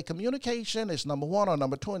will say communication is number 1 or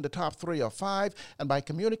number 2 in the top 3 or 5. And by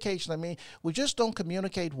communication, I mean we just don't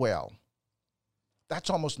communicate well. That's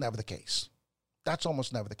almost never the case. That's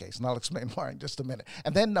almost never the case. And I'll explain why in just a minute.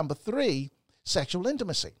 And then number 3, sexual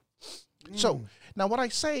intimacy. So now what I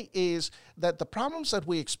say is that the problems that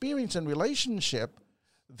we experience in relationship,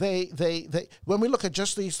 they when we look at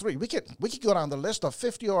just these 3, we could go down the list of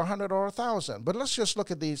 50 or 100 or 1,000, but let's just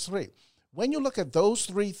look at these 3. When you look at those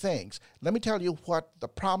 3 things, let me tell you what the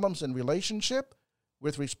problems in relationship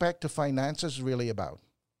with respect to finances is really about.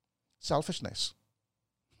 Selfishness,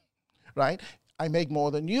 right? I make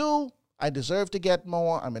more than you. I deserve to get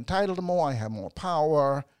more. I'm entitled to more. I have more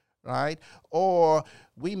power, right? Or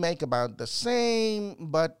we make about the same,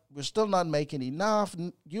 but we're still not making enough.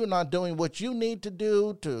 You're not doing what you need to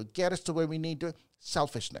do to get us to where we need to.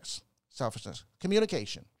 Selfishness.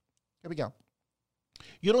 Communication. Here we go.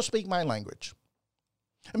 You don't speak my language.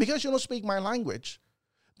 And because you don't speak my language,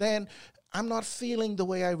 then I'm not feeling the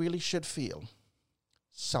way I really should feel.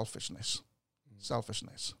 Selfishness.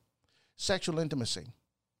 Sexual intimacy.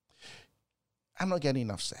 I'm not getting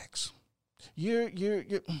enough sex. You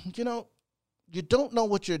don't know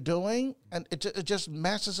what you're doing, and it just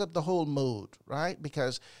messes up the whole mood, right?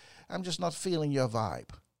 Because I'm just not feeling your vibe.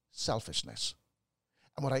 Selfishness.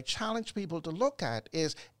 And what I challenge people to look at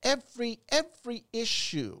is every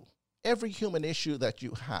issue, every human issue that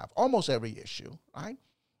you have, almost every issue, right,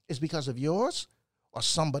 is because of yours or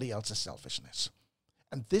somebody else's selfishness.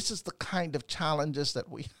 And this is the kind of challenges that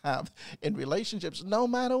we have in relationships, no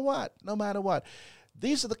matter what.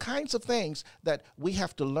 These are the kinds of things that we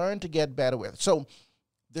have to learn to get better with. So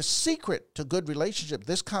the secret to good relationship,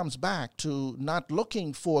 this comes back to not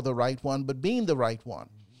looking for the right one, but being the right one.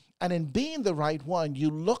 And in being the right one, you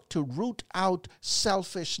look to root out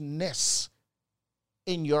selfishness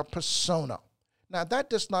in your persona. Now, that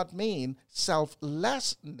does not mean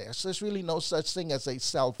selflessness. There's really no such thing as a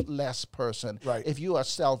selfless person. Right. If you are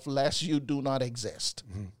selfless, you do not exist.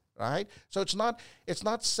 Right? So it's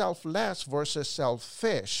not selfless versus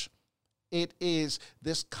selfish. It is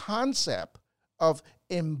this concept of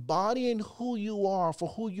embodying who you are for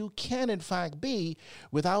who you can in fact be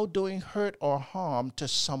without doing hurt or harm to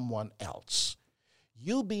someone else.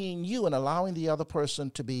 You being you and allowing the other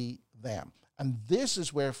person to be them. And this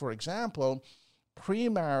is where, for example,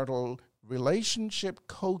 premarital relationship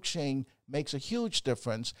coaching makes a huge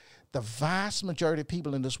difference. The vast majority of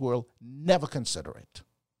people in this world never consider it.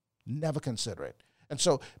 And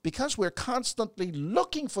so because we're constantly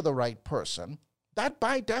looking for the right person, that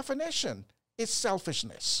by definition is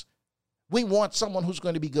selfishness. We want someone who's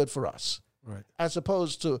going to be good for us, right, as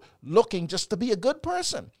opposed to looking just to be a good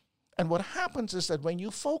person. And what happens is that when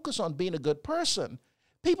you focus on being a good person,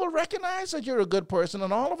 people recognize that you're a good person,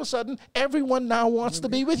 and all of a sudden, everyone now wants to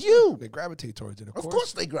be with you. They gravitate towards it, Of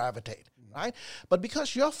course they gravitate, right? But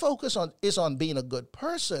because your focus is on being a good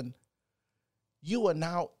person, you are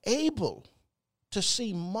now able to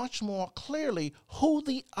see much more clearly who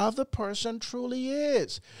the other person truly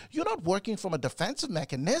is. You're not working from a defensive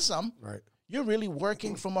mechanism. Right. You're really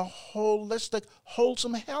working from a holistic,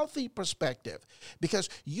 wholesome, healthy perspective because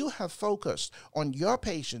you have focused on your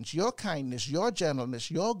patience, your kindness, your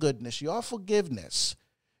gentleness, your goodness, your forgiveness.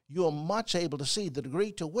 You are much able to see the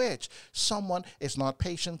degree to which someone is not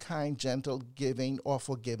patient, kind, gentle, giving, or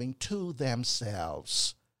forgiving to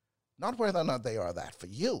themselves. Not whether or not they are that for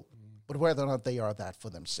you, but whether or not they are that for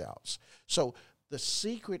themselves. So the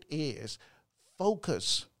secret is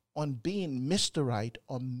focus on being Mr. Right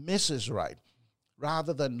or Mrs. Right,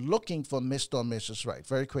 rather than looking for Mr. or Mrs. Right.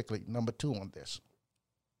 Very quickly, number 2 on this.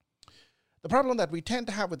 The problem that we tend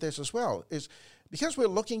to have with this as well is because we're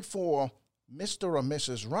looking for Mr. or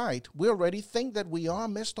Mrs. Right, we already think that we are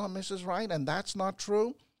Mr. or Mrs. Right, and that's not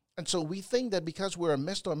true. And so we think that because we're a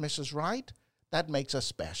Mr. or Mrs. Right, that makes us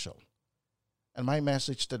special. And my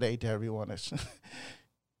message today to everyone is,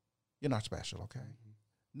 you're not special, okay?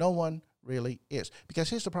 No one really is. Because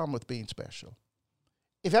here's the problem with being special.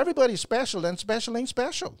 If everybody's special, then special ain't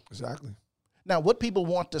special. Exactly. Now, what people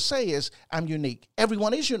want to say is, I'm unique.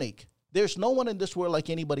 Everyone is unique. There's no one in this world like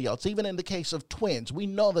anybody else. Even in the case of twins, we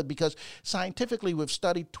know that because scientifically we've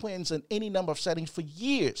studied twins in any number of settings for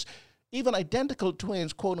years. Even identical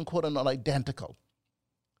twins, quote unquote, are not identical.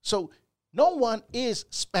 So no one is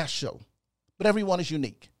special, but everyone is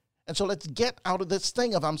unique. And so let's get out of this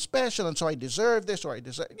thing of I'm special and so I deserve this or I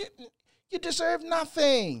deserve... You deserve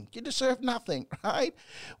nothing. You deserve nothing, right?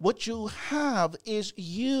 What you have is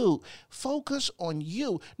you. Focus on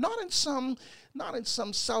you, not in some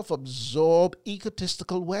self-absorbed,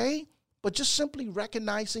 egotistical way, but just simply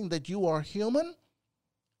recognizing that you are human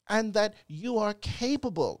and that you are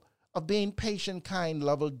capable of being patient, kind,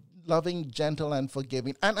 loving, gentle, and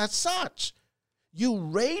forgiving. And as such, you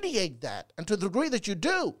radiate that. And to the degree that you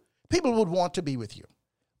do, people would want to be with you.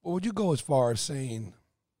 Well, would you go as far as saying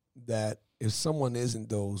that if someone isn't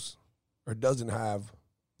those or doesn't have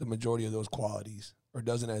the majority of those qualities or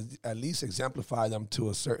doesn't at least exemplify them to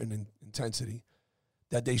a certain intensity,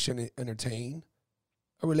 that they shouldn't entertain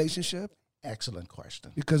a relationship? Excellent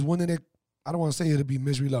question. Because wouldn't it, I don't want to say it'll be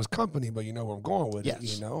misery loves company, but you know where I'm going with Yes.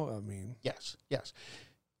 it, you know? I mean. Yes.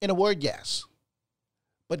 In a word, yes.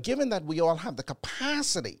 But given that we all have the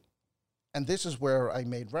capacity, and this is where I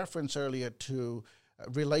made reference earlier to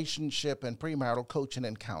relationship and premarital coaching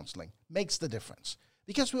and counseling, makes the difference.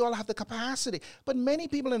 Because we all have the capacity. But many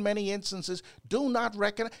people in many instances do not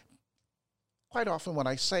recognize. Quite often when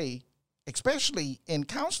I say, especially in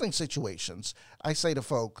counseling situations, I say to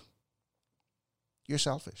folk, you're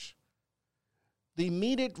selfish. The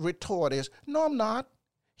immediate retort is, no, I'm not.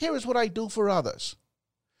 Here is what I do for others.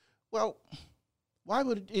 Well, why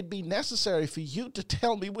would it be necessary for you to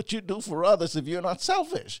tell me what you do for others if you're not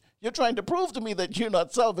selfish? You're trying to prove to me that you're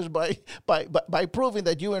not selfish by proving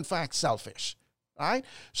that you're in fact selfish, right?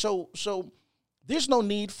 So there's no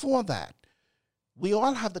need for that. We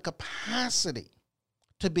all have the capacity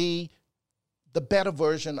to be the better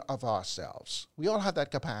version of ourselves. We all have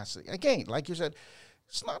that capacity. Again, like you said,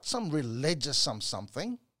 it's not some religious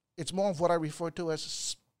something. It's more of what I refer to as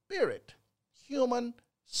spirit, human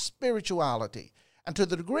spirituality. And to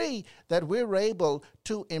the degree that we're able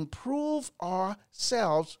to improve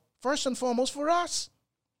ourselves, first and foremost for us,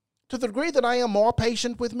 to the degree that I am more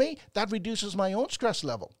patient with me, that reduces my own stress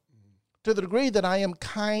level. To the degree that I am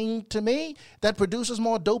kind to me, that produces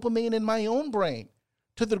more dopamine in my own brain.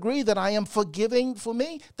 To the degree that I am forgiving for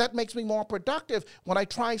me, that makes me more productive when I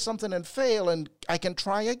try something and fail and I can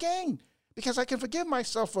try again because I can forgive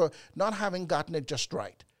myself for not having gotten it just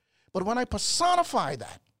right. But when I personify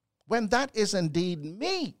that, when that is indeed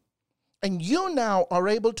me, and you now are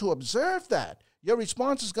able to observe that, your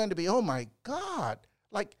response is going to be, oh my God,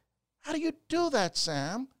 like, how do you do that,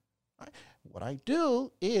 Sam? What I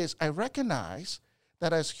do is I recognize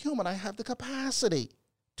that as human, I have the capacity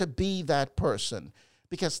to be that person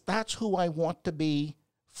because that's who I want to be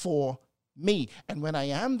for me. And when I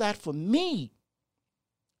am that for me,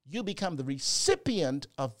 you become the recipient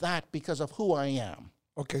of that because of who I am.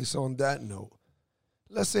 Okay, so on that note,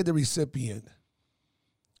 let's say the recipient,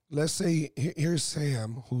 let's say here's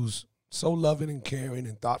Sam, who's so loving and caring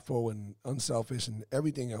and thoughtful and unselfish and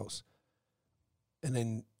everything else. And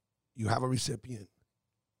then you have a recipient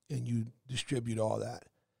and you distribute all that.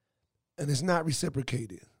 And it's not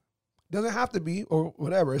reciprocated. Doesn't have to be or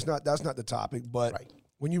whatever. It's not. That's not the topic. But Right.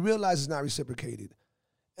 When you realize it's not reciprocated,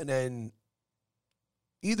 and then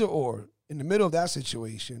either or, in the middle of that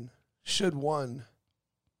situation, should one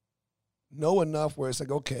know enough where it's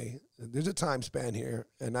like, okay, there's a time span here,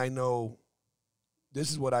 and I know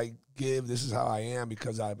this is what I give, this is how I am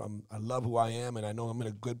because I love who I am, and I know I'm in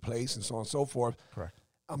a good place, and so on and so forth. Correct.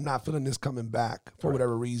 I'm not feeling this coming back for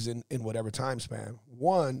whatever reason in whatever time span.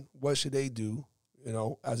 One, what should they do,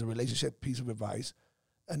 as a relationship piece of advice?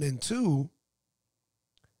 And then two,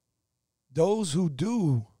 those who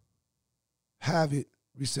do have it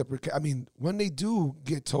reciprocate, I mean, when they do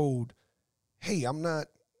get told, hey,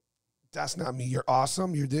 that's not me, you're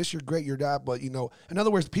awesome, you're this, you're great, you're that, but, in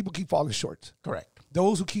other words, people keep falling short. Correct.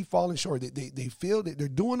 Those who keep falling short, they feel that they're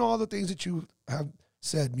doing all the things that you have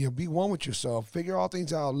said, be one with yourself, figure all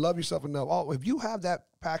things out, love yourself enough. If you have that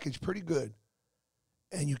package pretty good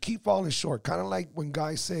and you keep falling short, kind of like when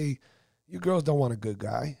guys say, you girls don't want a good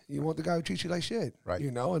guy. You want the guy who treats you like shit. Right.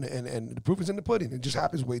 And the proof is in the pudding. It just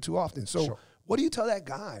happens way too often. So what do you tell that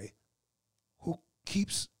guy who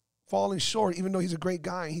keeps falling short, even though he's a great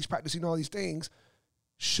guy and he's practicing all these things?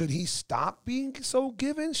 Should he stop being so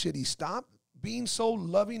giving? Should he stop being so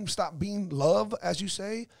loving, stop being love, as you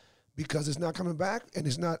say, because it's not coming back and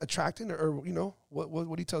it's not attracting? Or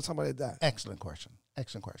what do you tell somebody like that? Excellent question.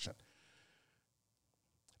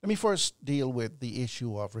 Let me first deal with the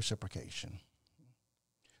issue of reciprocation.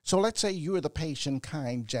 So let's say you're the patient,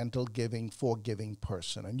 kind, gentle, giving, forgiving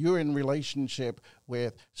person, and you're in relationship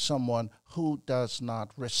with someone who does not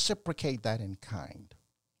reciprocate that in kind.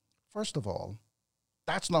 First of all,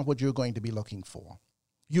 that's not what you're going to be looking for.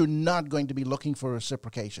 You're not going to be looking for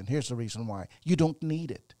reciprocation. Here's the reason why. You don't need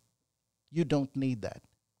it. You don't need that.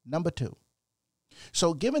 Number two.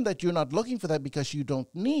 So given that you're not looking for that because you don't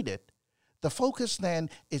need it, the focus then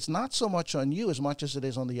is not so much on you as much as it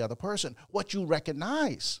is on the other person. What you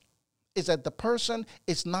recognize is that the person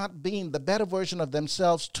is not being the better version of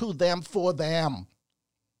themselves to them for them.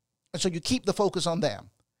 And so you keep the focus on them.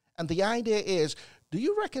 And the idea is, do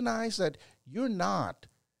you recognize that you're not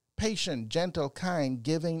patient, gentle, kind,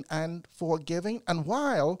 giving, and forgiving? And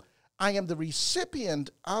while I am the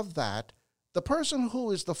recipient of that, the person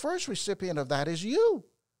who is the first recipient of that is you.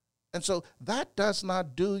 And so that does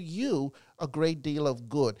not do you a great deal of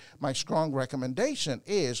good. My strong recommendation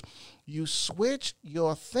is you switch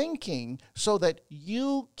your thinking so that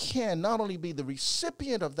you can not only be the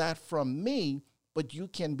recipient of that from me, but you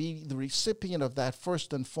can be the recipient of that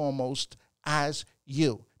first and foremost as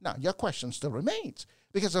you. Now, your question still remains,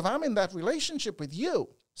 because if I'm in that relationship with you.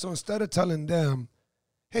 So instead of telling them,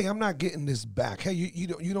 hey, I'm not getting this back. Hey,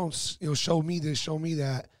 you don't show me this, show me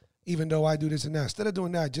that, even though I do this and that. Instead of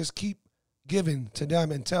doing that, just keep giving to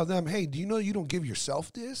them and tell them, hey, do you know you don't give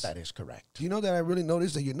yourself this? That is correct. Do you know that I really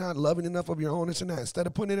noticed that you're not loving enough of your own this and that? Instead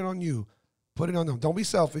of putting it on you, put it on them. Don't be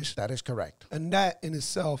selfish. That is correct. And that in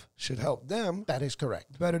itself should help them. That is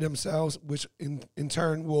correct. Better themselves, which in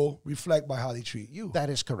turn will reflect by how they treat you. That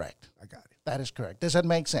is correct. I got it. That is correct. Does that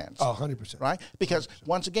make sense? Oh, 100%. Right? Because 100%.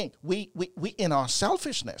 once again, we in our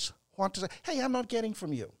selfishness want to say, hey, I'm not getting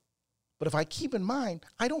from you. But if I keep in mind,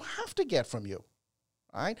 I don't have to get from you.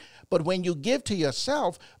 Right? But when you give to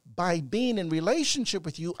yourself, by being in relationship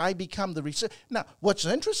with you, I become the recipient. Now, what's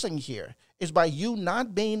interesting here is by you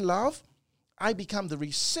not being loved, I become the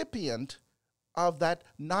recipient of that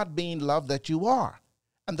not being loved that you are.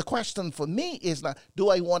 And the question for me is now, do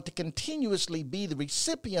I want to continuously be the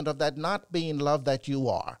recipient of that not being loved that you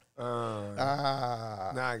are?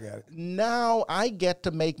 Now I got it. Now I get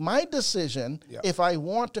to make my decision Yep. if I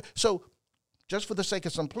want to. So just for the sake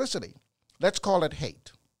of simplicity, let's call it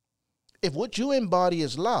hate. If what you embody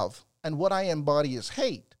is love and what I embody is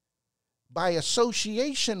hate, by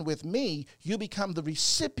association with me, you become the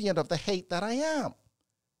recipient of the hate that I am.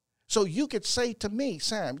 So you could say to me,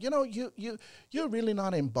 Sam, you're really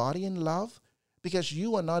not embodying love because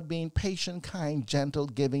you are not being patient, kind, gentle,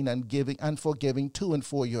 giving and forgiving to and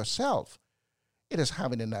for yourself. It is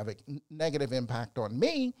having a negative impact on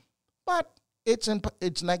me, but it's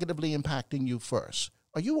negatively impacting you first.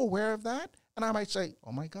 Are you aware of that? And I might say,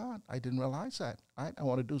 oh my God, I didn't realize that. Right? I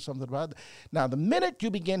want to do something about it. Now, the minute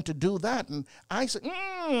you begin to do that, and I say,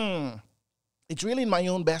 it's really in my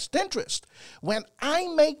own best interest. When I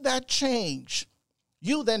make that change,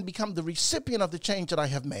 you then become the recipient of the change that I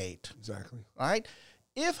have made. Exactly. Right?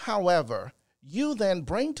 If, however, you then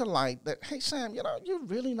bring to light that, hey, Sam, you're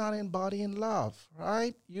really not embodying love,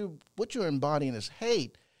 right? What you're embodying is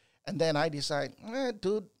hate. And then I decide,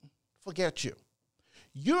 dude, forget you.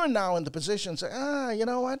 You're now in the position to say, you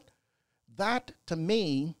know what? That, to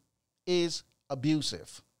me, is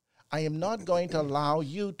abusive. I am not going to allow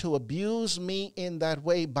you to abuse me in that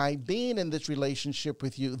way by being in this relationship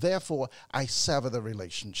with you. Therefore, I sever the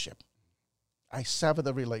relationship. I sever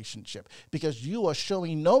the relationship because you are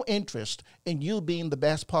showing no interest in you being the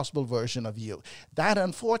best possible version of you. That,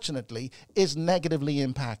 unfortunately, is negatively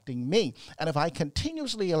impacting me. And if I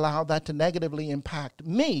continuously allow that to negatively impact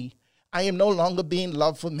me, I am no longer being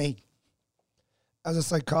loved for me. As a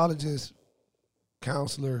psychologist,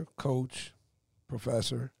 counselor, coach,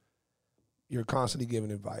 professor, you're constantly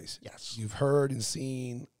giving advice. Yes. You've heard and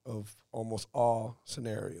seen of almost all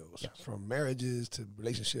scenarios, Yes. from marriages to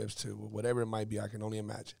relationships to whatever it might be. I can only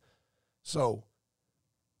imagine. So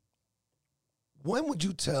when would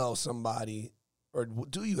you tell somebody, or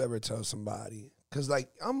do you ever tell somebody? Because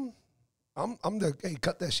I'm the, hey,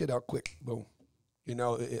 cut that shit out quick. Boom.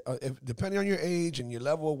 If depending on your age and your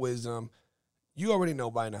level of wisdom, you already know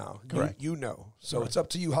by now. Correct. You know. So Correct. It's up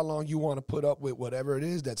to you how long you want to put up with whatever it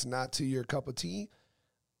is that's not to your cup of tea.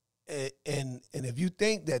 And if you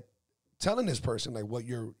think that telling this person, like what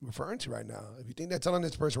you're referring to right now, if you think that telling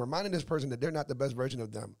this person, reminding this person that they're not the best version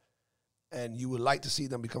of them, and you would like to see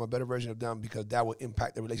them become a better version of them because that would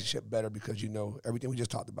impact the relationship better because you know everything we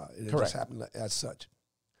just talked about. It Correct. just happened as such.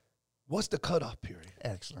 What's the cutoff period?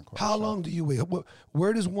 Excellent question. How long do you wait?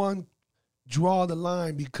 Where does one draw the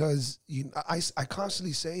line? Because I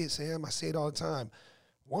constantly say it, Sam. I say it all the time.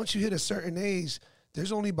 Once you hit a certain age,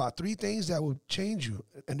 there's only about 3 things that will change you,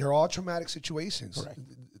 and they're all traumatic situations. Correct.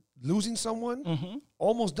 Losing someone,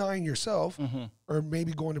 almost dying yourself, or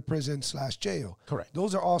maybe going to prison/jail. Correct.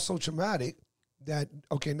 Those are all so traumatic that,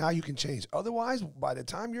 okay, now you can change. Otherwise, by the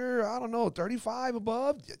time you're, 35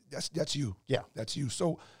 above, that's you. Yeah. That's you.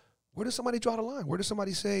 So where does somebody draw the line? Where does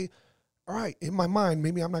somebody say, all right, in my mind,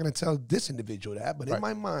 maybe I'm not going to tell this individual that, but Right. in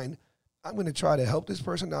my mind, I'm going to try to help this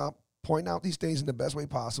person out, point out these things in the best way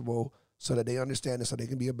possible so that they understand it, so they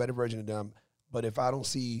can be a better version of them. But if I don't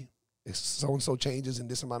see if so-and-so changes in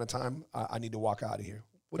this amount of time, I need to walk out of here.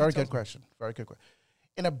 What do you Very tell good question. Very good question.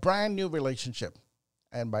 In a brand new relationship,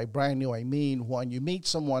 And by brand new, I mean when you meet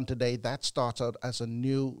someone today, that starts out as a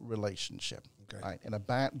new relationship. Okay. Right? In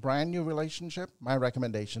a brand new relationship, my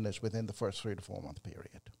recommendation is within the first 3 to 4 month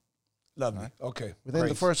period. Lovely. Right? Okay. Within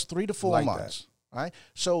the first 3 to 4 like months. Right?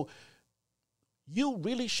 So you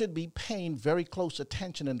really should be paying very close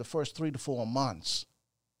attention in the first 3 to 4 months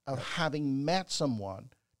of having met someone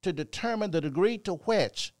to determine the degree to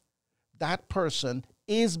which that person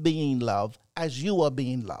is being loved as you are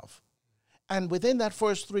being loved. And within that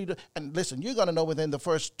first and listen, you're going to know within the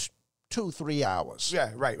first 2-3 hours.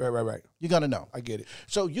 Yeah, right. You're going to know. I get it.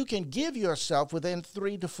 So you can give yourself within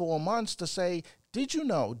 3 to 4 months to say, did you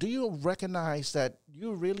know, do you recognize that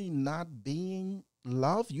you're really not being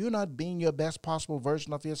loved? You're not being your best possible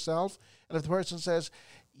version of yourself? And if the person says,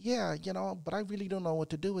 yeah, but I really don't know what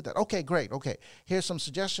to do with that. Okay, great. Okay, here's some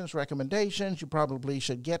suggestions, recommendations. You probably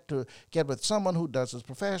should get with someone who does this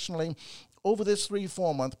professionally. Over this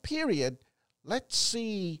 3-4 month period, let's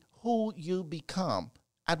see who you become.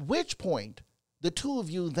 At which point, the two of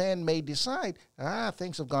you then may decide,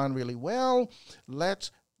 things have gone really well.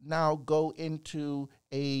 Let's now go into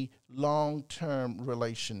a long-term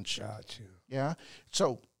relationship. Got you. Yeah.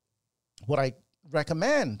 So what I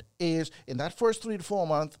recommend is in that first 3 to 4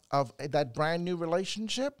 months of that brand new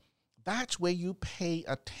relationship, that's where you pay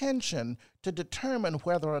attention to determine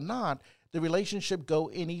whether or not the relationship go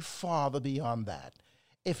any farther beyond that.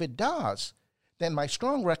 If it does, then my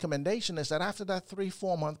strong recommendation is that after that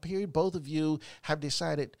 3-4 month period, both of you have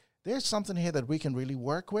decided there's something here that we can really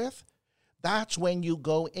work with. That's when you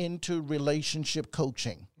go into relationship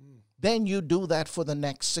coaching. Then you do that for the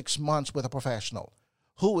next 6 months with a professional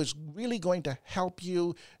who is really going to help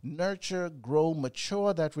you nurture, grow,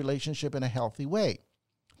 mature that relationship in a healthy way.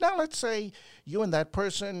 Now, let's say you and that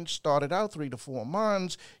person started out 3 to 4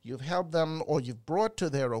 months, you've helped them or you've brought to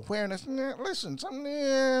their awareness, listen,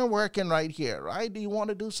 something working right here, right? Do you want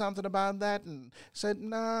to do something about that? And said,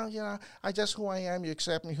 no, I just who I am, you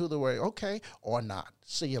accept me who the way, okay, or not.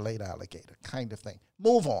 See you later, alligator, kind of thing.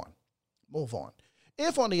 Move on.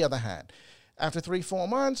 If, on the other hand, after 3-4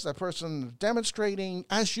 months, that person demonstrating,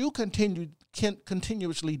 as you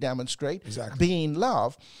continuously demonstrate, being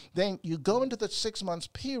loved, then you go into the 6 months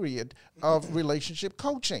period of relationship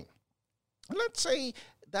coaching. Let's say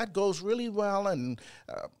that goes really well, and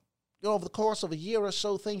over the course of a year or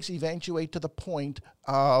so, things eventuate to the point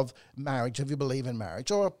of marriage, if you believe in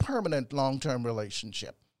marriage, or a permanent long-term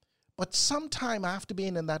relationship. But sometime after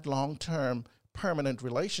being in that long-term permanent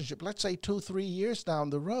relationship, let's say 2-3 years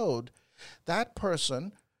down the road, that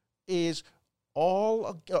person is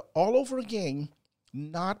all over again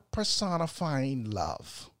not personifying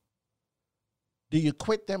love. Do you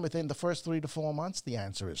quit them within the first 3 to 4 months? The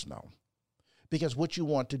answer is no. Because what you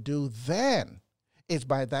want to do then is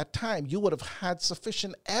by that time you would have had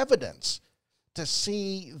sufficient evidence to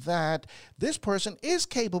see that this person is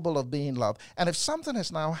capable of being loved. And if something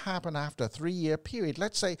has now happened after a 3-year period,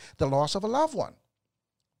 let's say the loss of a loved one,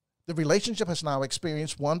 the relationship has now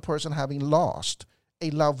experienced one person having lost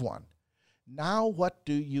a loved one. Now what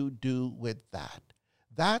do you do with that?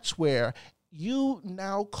 That's where you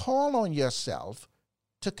now call on yourself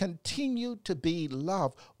to continue to be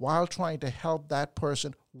loved while trying to help that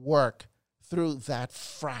person work through that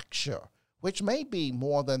fracture, which may be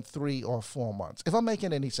more than 3 or 4 months, if I'm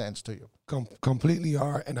making any sense to you. Completely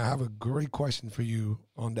are, and I have a great question for you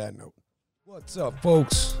on that note. What's up,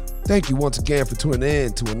 folks? Thank you once again for tuning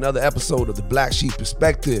in to another episode of the Black Sheep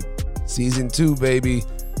Perspective, Season 2, baby.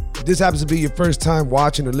 If this happens to be your first time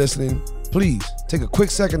watching or listening, please take a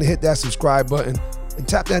quick second to hit that subscribe button and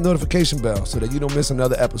tap that notification bell so that you don't miss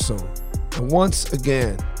another episode. And once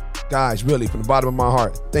again, guys, really, from the bottom of my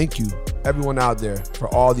heart, thank you, everyone out there,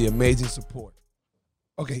 for all the amazing support.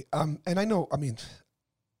 Okay, and I know, I know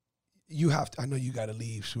you got to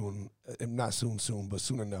leave soon, not soon, but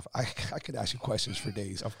soon enough. I could ask you questions for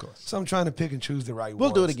days. Of course. So I'm trying to pick and choose the right ones.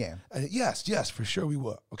 We'll do it again. Yes, for sure we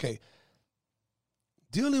will. Okay.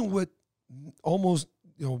 Dealing with almost,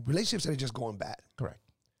 relationships that are just going bad. Correct.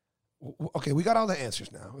 Okay, we got all the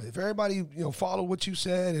answers now. If everybody, follow what you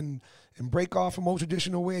said and break off from old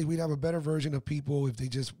traditional ways, we'd have a better version of people. If they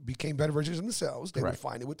just became better versions of themselves, they would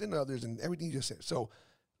find it within others and everything you just said. So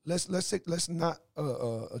let's not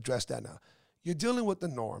address that now. You're dealing with the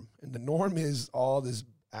norm, and the norm is all this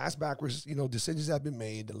ass backwards, decisions that have been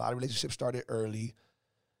made. A lot of relationships started early.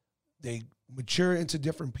 They mature into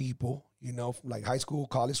different people, like high school,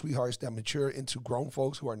 college sweethearts that mature into grown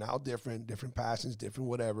folks who are now different passions, different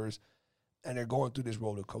whatevers, and they're going through this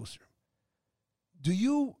roller coaster. Do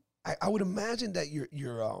you? I would imagine that your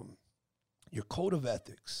code of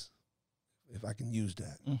ethics, if I can use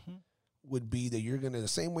that, would be that you're gonna, the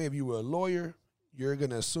same way if you were a lawyer, you're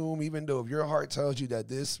going to assume, even though if your heart tells you that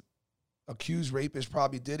this accused rapist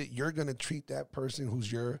probably did it, you're going to treat that person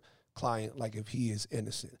who's your client like if he is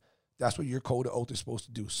innocent. That's what your code of oath is supposed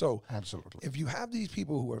to do. So Absolutely. if you have these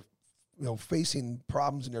people who are, facing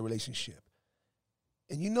problems in their relationship,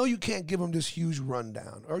 and you can't give them this huge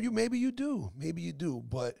rundown, or maybe you do,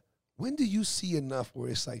 but when do you see enough where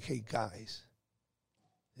it's like, hey guys,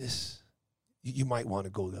 you might want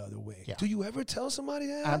to go the other way? Yeah. Do you ever tell somebody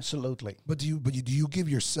that? Absolutely. But do you give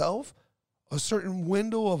yourself a certain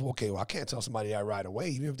window of, okay, well, I can't tell somebody that right away,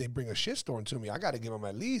 even if they bring a shitstorm to me. I got to give them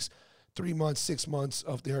at least 3 months, 6 months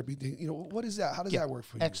of therapy. What is that? How does that work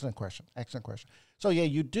for you? Excellent question. So yeah,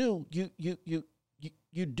 you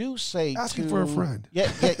do say asking for a friend.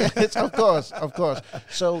 Yeah, it's, of course.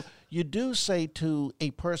 So you do say to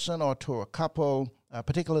a person or to a couple,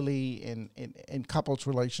 particularly in couples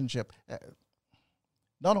relationship,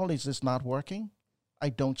 not only is this not working, I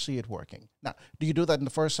don't see it working. Now, do you do that in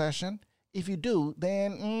the first session? If you do,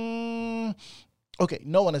 then okay,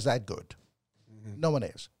 no one is that good. No one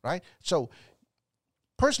is, right? So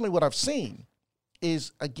personally, what I've seen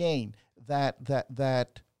is, again,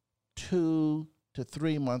 that 2 to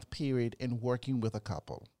 3 month period in working with a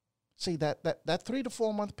couple. See, that 3 to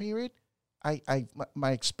 4 month period,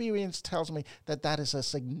 my experience tells me that is a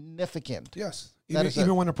significant. Yes,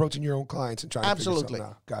 even when approaching your own clients and trying to figure something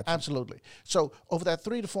out. Gotcha. Absolutely. So over that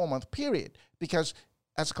 3 to 4 month period, because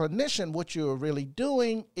as a clinician, what you're really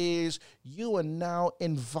doing is you are now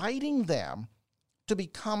inviting them to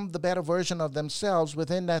become the better version of themselves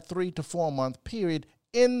within that 3 to 4 month period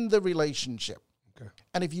in the relationship. Okay.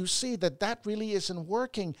 And if you see that really isn't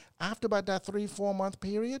working after about that 3-4 month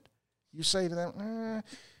period, you say to them,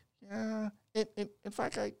 yeah. In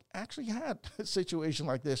fact, I actually had a situation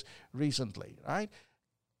like this recently, right?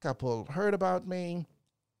 Couple heard about me,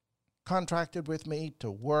 contracted with me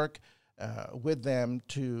to work with them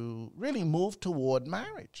to really move toward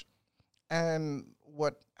marriage. And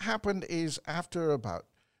what happened is after about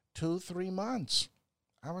 2-3 months,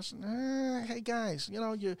 I was, hey guys,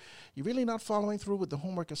 you're really not following through with the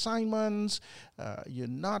homework assignments. You're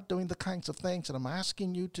not doing the kinds of things that I'm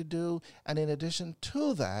asking you to do. And in addition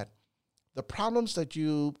to that, the problems that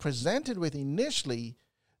you presented with initially,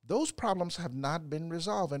 those problems have not been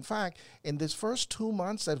resolved. In fact, in this first 2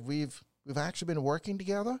 months that we've actually been working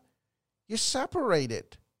together, you're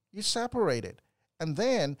separated. And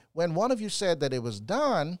then when one of you said that it was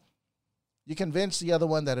done, you convinced the other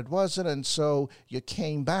one that it wasn't, and so you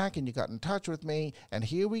came back and you got in touch with me, and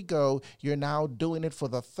here we go. You're now doing it for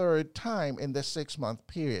the third time in this 6 month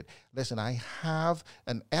period. Listen, I have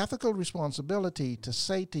an ethical responsibility to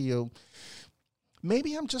say to you,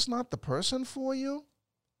 maybe I'm just not the person for you,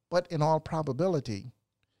 but in all probability,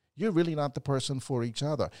 you're really not the person for each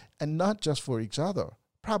other, and not just for each other,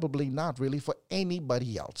 probably not really for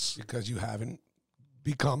anybody else. Because you haven't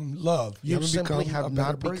become love. You simply have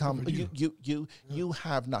not become, you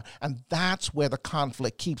have not. And that's where the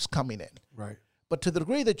conflict keeps coming in. Right. But to the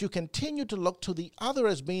degree that you continue to look to the other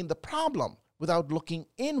as being the problem without looking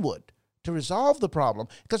inward to resolve the problem,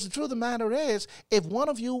 because the truth of the matter is, if one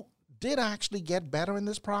of you did actually get better in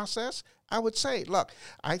this process, I would say, look,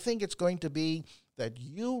 I think it's going to be that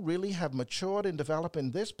you really have matured and developed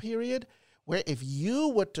in this period, where if you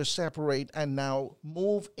were to separate and now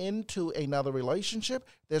move into another relationship,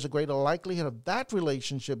 there's a greater likelihood of that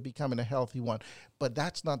relationship becoming a healthy one. But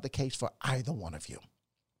that's not the case for either one of you.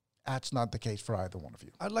 That's not the case for either one of you.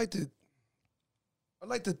 I'd like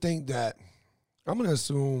to think that, I'm going to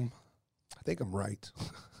assume, I think I'm right.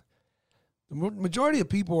 The majority of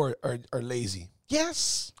people are lazy.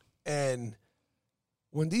 Yes. And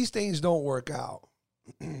when these things don't work out,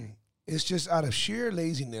 it's just out of sheer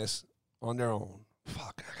laziness on their own.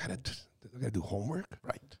 Fuck, I gotta do homework.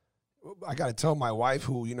 Right. I gotta tell my wife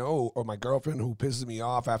or my girlfriend who pisses me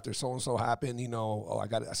off after so and so happened. I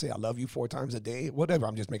gotta say I love you 4 times a day. Whatever.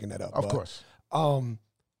 I'm just making that up. Of course. And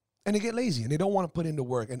they get lazy and they don't want to put in the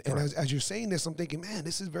work. And as you're saying this, I'm thinking, man,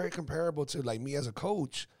 this is very comparable to like me as a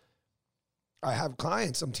coach. I have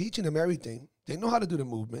clients. I'm teaching them everything. They know how to do the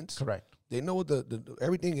movements. Correct. They know what the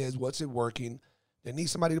everything is. What's it working? They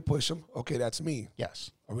need somebody to push them. Okay, that's me.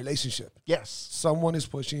 Yes. A relationship. Yes. Someone is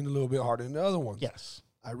pushing a little bit harder than the other one. Yes.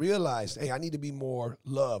 I realized, hey, I need to be more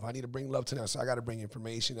love. I need to bring love to them. So I got to bring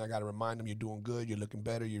information. I got to remind them you're doing good. You're looking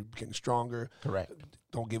better. You're getting stronger. Correct.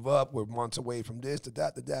 Don't give up. We're months away from this, to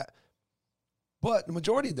that. But the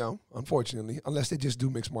majority of them, unfortunately, unless they just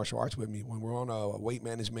do mixed martial arts with me, when we're on a weight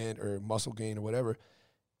management or muscle gain or whatever,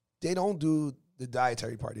 they don't do the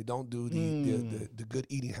dietary part. They don't do the good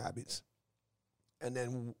eating habits. And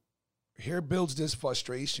then here builds this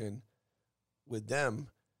frustration with them.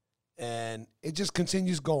 And it just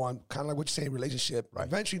continues going, kind of like what you're saying, relationship. Right.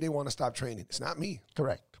 Eventually, they want to stop training. It's not me.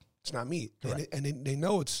 Correct. It's not me. Correct. And they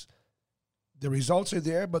know the results are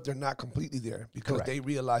there, but they're not completely there because Correct. they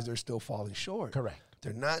realize they're still falling short. Correct.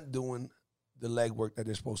 They're not doing the legwork that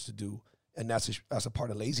they're supposed to do, and that's a part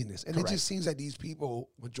of laziness. And Correct. it just seems like these people,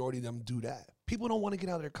 majority of them, do that. People don't want to get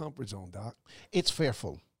out of their comfort zone, Doc. It's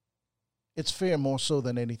fearful. It's fear more so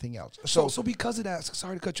than anything else. So because of that,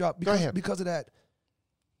 sorry to cut you off. Go ahead. Because of that,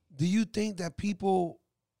 do you think that people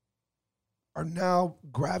are now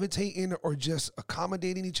gravitating or just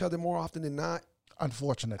accommodating each other more often than not?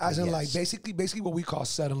 Unfortunately, As in, yes. like, basically what we call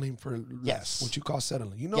settling for less. Yes. What you call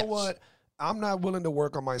settling. You know Yes. what? I'm not willing to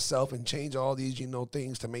work on myself and change all these,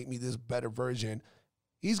 things to make me this better version.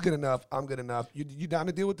 He's good enough. I'm good enough. You down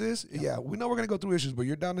to deal with this? Yeah. We know we're going to go through issues, but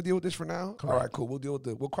you're down to deal with this for now? Correct. All right, cool.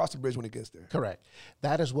 We'll cross the bridge when it gets there. Correct.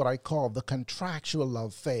 That is what I call the contractual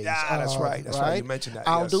love phase. Yeah, that's right. That's right. You mentioned that.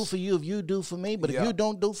 I'll Yes. do for you if you do for me, but Yeah. if you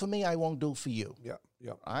don't do for me, I won't do for you. Yeah,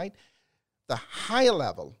 yeah. Right? The higher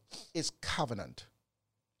level is covenant.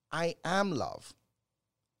 I am love.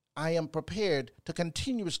 I am prepared to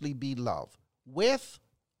continuously be love, with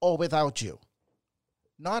or without you.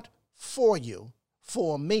 Not for you,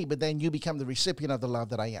 for me, but then you become the recipient of the love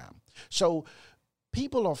that I am. So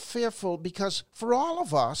people are fearful because for all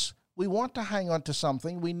of us, we want to hang on to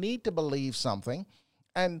something. We need to believe something.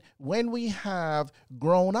 And when we have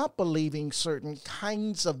grown up believing certain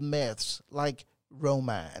kinds of myths like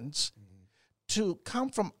romance, to come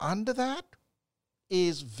from under that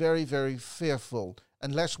is very, very fearful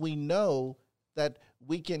unless we know that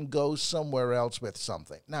we can go somewhere else with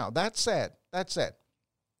something. Now, that said, a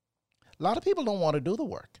lot of people don't want to do the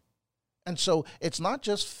work. And so it's not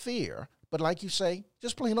just fear, but like you say,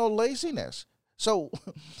 just plain old laziness. So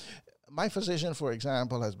my physician, for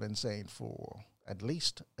example, has been saying for at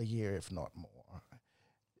least a year, if not more,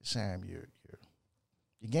 Sam, you're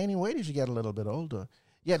gaining weight as you get a little bit older.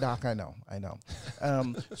 Yeah, Doc, I know.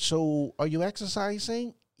 So are you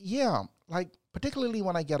exercising? Yeah, like particularly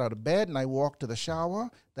when I get out of bed and I walk to the shower,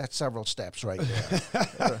 that's several steps right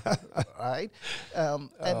there. Right?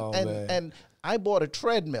 And I bought a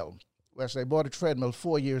treadmill. I bought a treadmill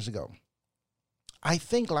 4 years ago. I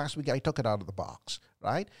think last week I took it out of the box,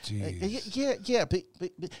 right? Jeez. Yeah.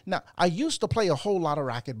 Now, I used to play a whole lot of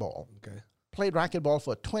racquetball. Okay. Played racquetball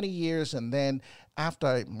for 20 years, and then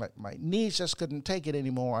after my knees just couldn't take it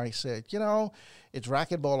anymore, I said, it's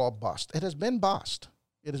racquetball or bust. It has been bust.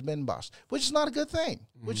 Which is not a good thing,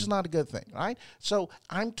 right? So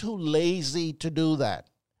I'm too lazy to do that.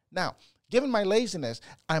 Now, given my laziness,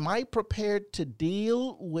 am I prepared to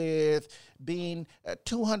deal with being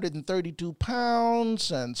 232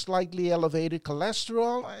 pounds and slightly elevated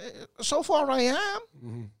cholesterol? So far I am.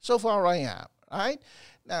 Mm-hmm. So far I am, right?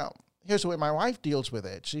 Now, here's the way my wife deals with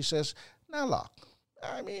it. She says, now look,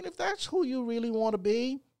 I mean, if that's who you really want to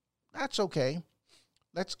be, that's okay.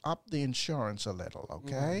 Let's up the insurance a little,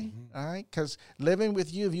 okay? Mm-hmm. All right? Because living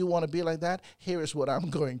with you, if you want to be like that, here is what I'm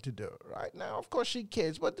going to do, right? Now, of course, she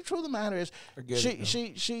cares, but the truth of the matter is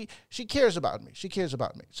she cares about me. She cares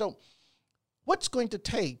about me. So what is it going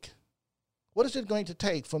to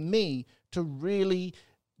take for me to really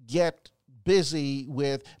get busy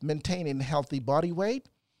with maintaining healthy body weight?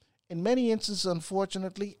 In many instances,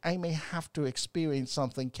 unfortunately, I may have to experience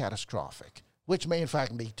something catastrophic, which may in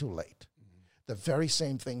fact be too late. The very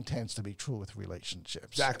same thing tends to be true with relationships.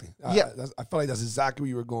 Exactly. Yeah. I feel like that's exactly where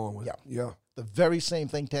you were going with. Yeah. The very same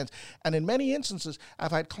thing tends. And in many instances,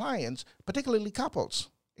 I've had clients, particularly couples,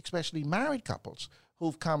 especially married couples,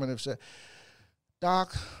 who've come and have said,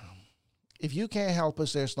 Doc, if you can't help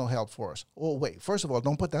us, there's no help for us. Oh, wait. First of all,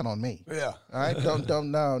 don't put that on me. Yeah. All right? No.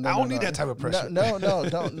 I don't need that type of pressure.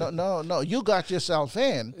 No. You got yourself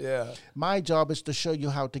in. Yeah. My job is to show you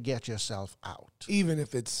how to get yourself out. Even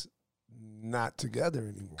if it's not together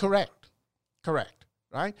anymore. Correct.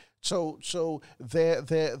 Right? So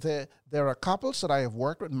there are couples that I have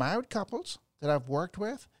worked with, married couples that I've worked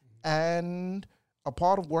with, and a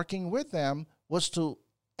part of working with them was to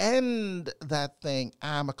end that thing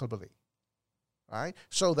amicably. Right?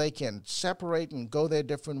 So they can separate and go their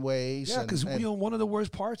different ways. Yeah, because one of the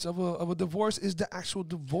worst parts of a divorce is the actual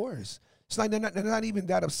divorce. It's like they're not even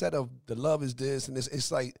that upset of the love is this and this.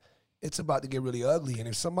 It's like it's about to get really ugly. And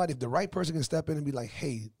if the right person can step in and be like,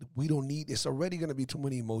 hey, we don't need, it's already going to be too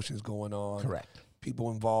many emotions going on. Correct. People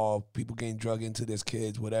involved, people getting drug into this,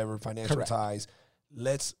 kids, whatever, financial Correct. ties.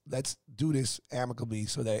 Let's do this amicably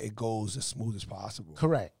so that it goes as smooth as possible.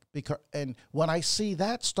 Correct. And when I see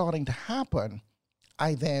that starting to happen,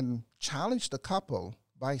 I then challenge the couple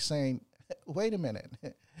by saying, wait a minute.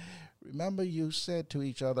 Remember you said to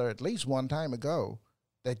each other at least one time ago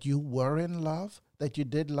that you were in love, that you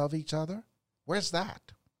did love each other? Where's that?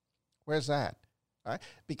 Where's that? Right?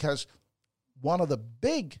 Because one of the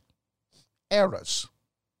big errors,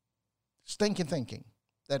 stinking thinking,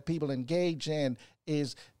 that people engage in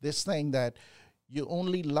is this thing that you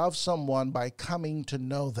only love someone by coming to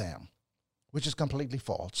know them, which is completely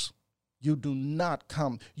false. You do not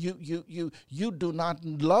you do not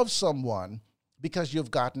love someone because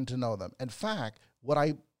you've gotten to know them. In fact, what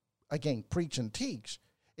I, again, preach and teach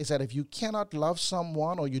is that if you cannot love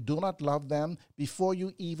someone or you do not love them before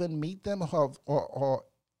you even meet them or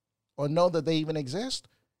know that they even exist,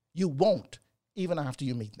 you won't even after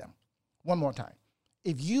you meet them. One more time.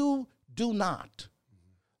 If you do not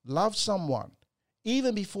love someone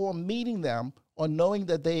even before meeting them or knowing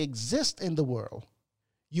that they exist in the world,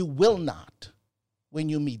 you will not when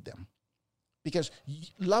you meet them. Because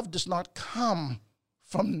love does not come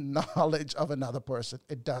from knowledge of another person.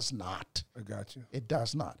 It does not. I got you. It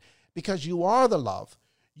does not. Because you are the love.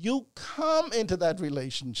 You come into that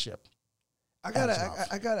relationship. I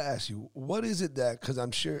gotta ask you, what is it that, because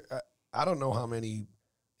I'm sure, I don't know how many,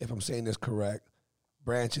 if I'm saying this correct,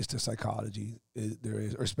 branches to psychology there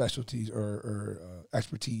is, or specialties or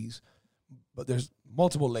expertise, but there's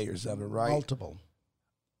multiple layers of it, right? Multiple.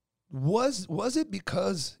 Was it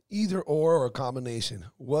because either or a combination?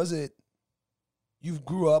 Was it you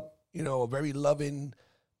grew up, a very loving,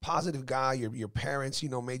 positive guy, your parents,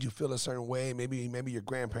 made you feel a certain way, maybe your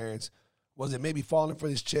grandparents? Was it maybe falling for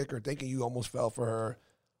this chick or thinking you almost fell for her?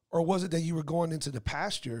 Or was it that you were going into the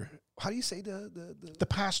pasture? How do you say the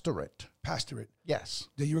pastorate? Pastorate. Yes.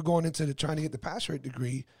 That you were going into trying to get the pastorate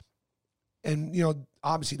degree. And,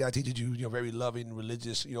 obviously that teaches you, very loving,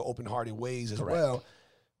 religious, open-hearted ways as Correct. well.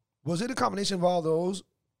 Was it a combination of all those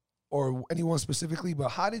or anyone specifically?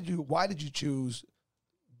 But why did you choose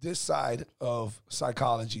this side of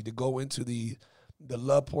psychology to go into the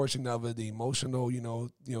love portion of it, the emotional,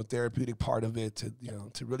 therapeutic part of it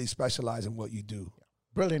to really specialize in what you do?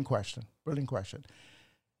 Brilliant question. Brilliant question.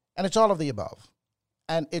 And it's all of the above.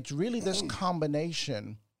 And it's really this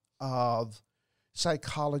combination of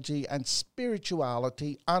psychology and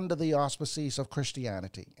spirituality under the auspices of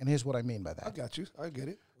Christianity. And here's what I mean by that. I got you. I get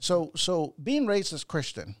it. So being raised as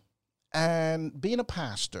Christian and being a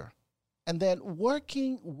pastor and then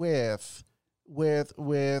working with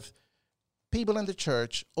people in the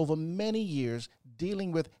church over many years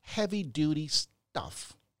dealing with heavy-duty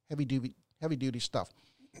stuff.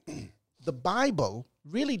 The Bible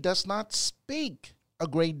really does not speak a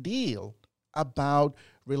great deal about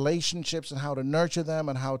relationships and how to nurture them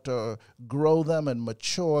and how to grow them and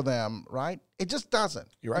mature them, right? It just doesn't.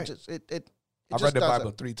 You're right. I've read the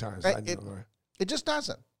Bible 3 times. It just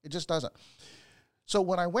doesn't. It just doesn't. So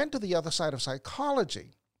when I went to the other side of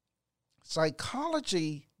psychology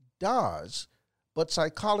does, but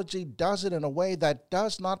psychology does it in a way that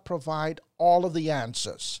does not provide all of the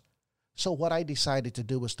answers. So what I decided to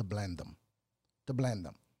do was to blend them.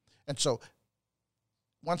 And so,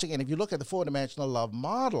 once again, if you look at the 4-dimensional love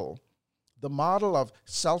model, the model of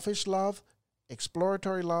selfish love,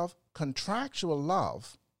 exploratory love, contractual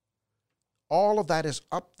love, all of that is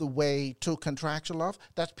up the way to contractual love.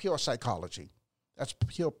 That's pure psychology. That's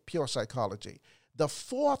pure psychology. The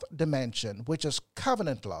 4th dimension, which is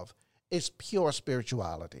covenant love, is pure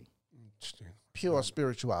spirituality. Interesting. Pure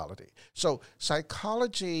spirituality. So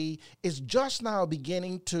psychology is just now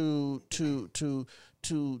beginning to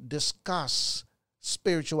discuss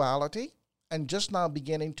spirituality and just now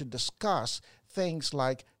beginning to discuss things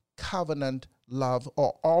like covenant love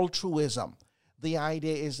or altruism. The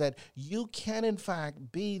idea is that you can, in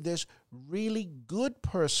fact, be this really good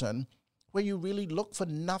person where you really look for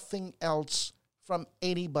nothing else from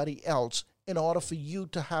anybody else in order for you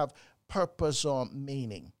to have purpose or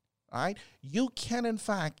meaning. Right? You can, in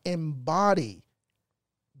fact, embody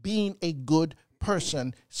being a good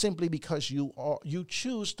person simply because you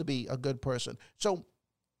choose to be a good person. So,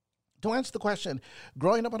 to answer the question,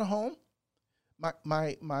 growing up in a home,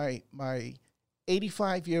 my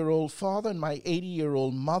 85-year-old father and my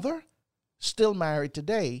 80-year-old mother still married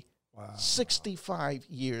today. Wow. 65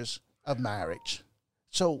 years of marriage.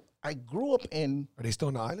 So I grew up in. Are they still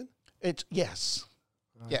on the island? Yes.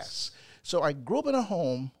 Nice. Yes. So I grew up in a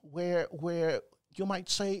home where you might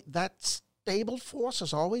say that stable force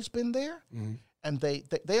has always been there, mm-hmm. and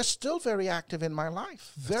they're still very active in my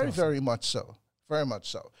life. Very, awesome. very much so. Very much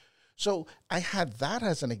so. So I had that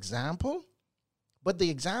as an example, but the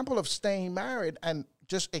example of staying married and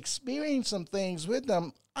just experiencing some things with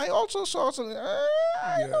them, I also saw something,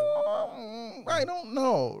 I don't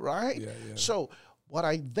know, right? Yeah. So what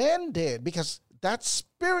I then did, because that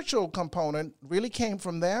spiritual component really came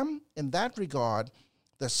from them in that regard,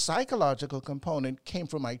 The psychological component came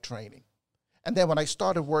from my training. And then when I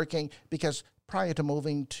started working, because prior to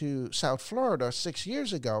moving to South Florida 6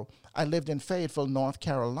 years ago, I lived in Fayetteville, North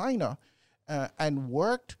Carolina, and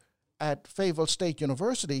worked at Fayetteville State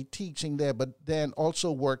University teaching there, but then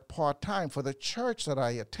also worked part-time for the church that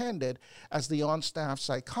I attended as the on-staff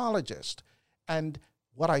psychologist. And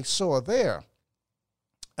what I saw there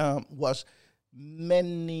was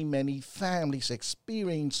many families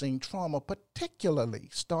experiencing trauma, particularly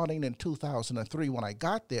starting in 2003 when I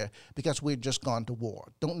got there, because we'd just gone to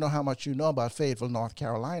war. Don't know how much you know about Fayetteville, North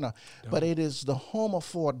Carolina, but it is the home of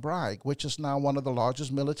Fort Bragg, which is now one of the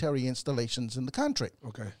largest military installations in the country.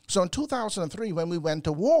 Okay. So in 2003, when we went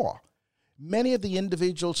to war, many of the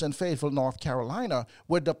individuals in Fayetteville, North Carolina,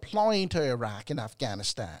 were deploying to Iraq and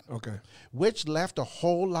Afghanistan, Okay. which left a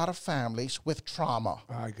whole lot of families with trauma.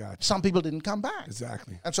 I got you. Some people didn't come back.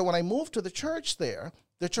 Exactly. And so when I moved to the church there,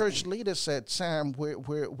 the church leader said, Sam,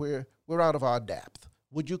 we're out of our depth.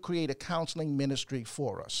 Would you create a counseling ministry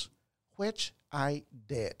for us? Which I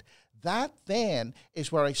did. That then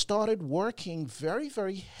is where I started working very,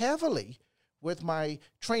 very heavily with my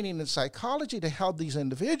training in psychology to help these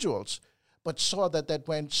individuals, but saw that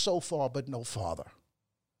went so far but no farther.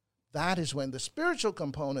 That is when the spiritual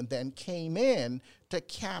component then came in to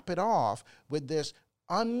cap it off with this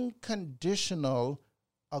unconditional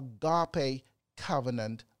agape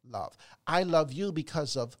covenant love. I love you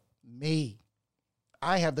because of me.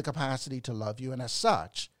 I have the capacity to love you, and as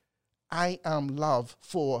such, I am love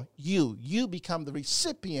for you. You become the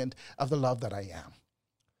recipient of the love that I am.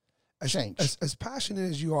 As passionate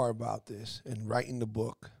as you are about this and writing the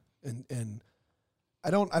book, and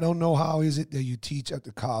I don't know how is it that you teach at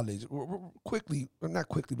the college quickly, or not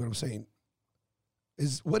quickly, but I'm saying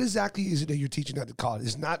what exactly is it that you're teaching at the college?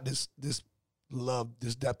 It's not this love,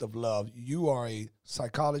 this depth of love. You are a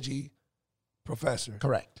psychology professor.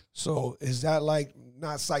 Correct. So is that like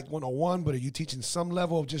not Psych 101, but are you teaching some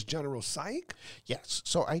level of just general psych? Yes.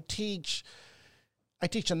 So I teach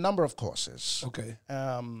a number of courses. Okay.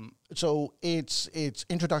 So it's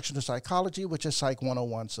Introduction to Psychology, which is Psych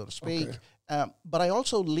 101, so to speak. Okay. But I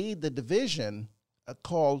also lead the division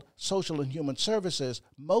called Social and Human Services.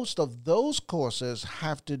 Most of those courses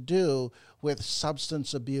have to do with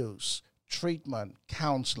substance abuse, treatment,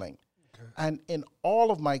 counseling. Okay. And in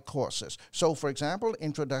all of my courses, so for example,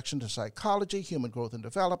 Introduction to Psychology, Human Growth and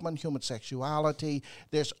Development, Human Sexuality,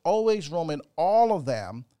 there's always room in all of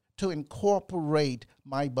them to incorporate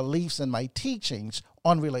my beliefs and my teachings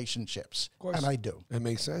on relationships. Of course. And I do. That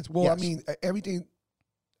makes sense. Well, yes. I mean,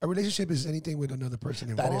 a relationship is anything with another person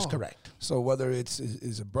involved. That is correct. So whether it's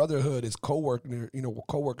a brotherhood, it's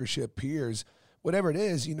coworkership, peers, whatever it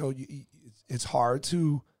is, it's hard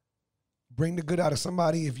to bring the good out of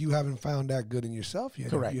somebody if you haven't found that good in yourself yet.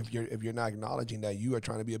 Correct. If you're not acknowledging that you are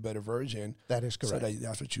trying to be a better version. That is correct. So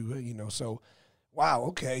that's what so wow,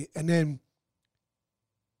 okay. And then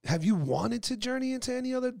have you wanted to journey into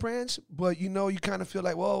any other branch, but you kind of feel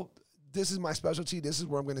like, well, this is my specialty, this is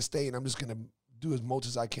where I'm going to stay, and I'm just going to do as much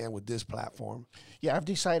as I can with this platform? Yeah, I've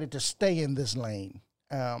decided to stay in this lane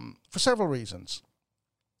for several reasons.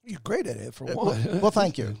 You're great at it, for one. Well,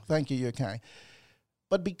 thank you. Thank you, you're kind.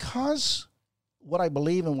 But because what I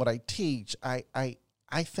believe and what I teach, I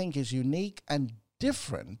think is unique and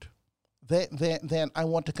different, then I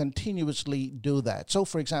want to continuously do that. So,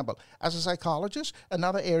 for example, as a psychologist,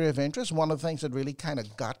 another area of interest, one of the things that really kind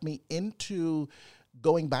of got me into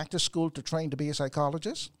going back to school to train to be a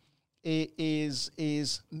psychologist is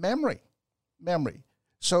memory.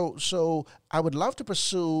 So I would love to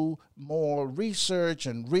pursue more research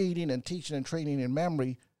and reading and teaching and training in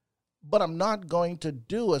memory, but I'm not going to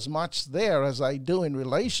do as much there as I do in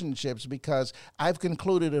relationships, because I've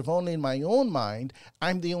concluded, if only in my own mind,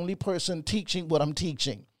 I'm the only person teaching what I'm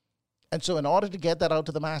teaching. And so in order to get that out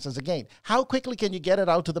to the masses, again, how quickly can you get it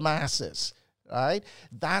out to the masses? Right?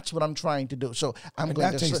 That's what I'm trying to do. So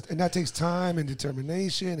that takes time and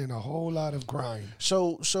determination and a whole lot of grind.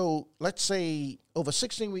 So let's say over a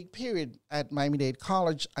 16-week period at Miami-Dade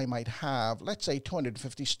College, I might have, let's say,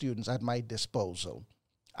 250 students at my disposal.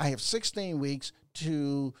 I have 16 weeks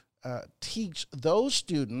to teach those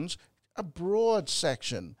students a broad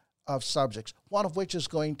section of subjects, one of which is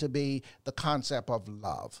going to be the concept of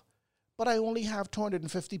love. But I only have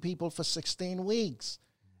 250 people for 16 weeks.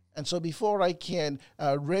 And so before I can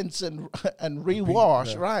rinse and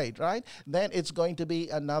rewash, right, then it's going to be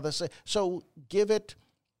another. So give it.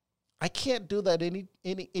 I can't do that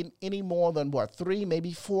any more than what, 3,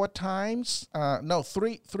 maybe 4 times. No,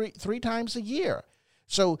 three times a year.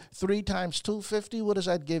 So 3 times 250. What does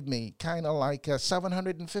that give me? Kind of like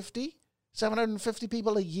 750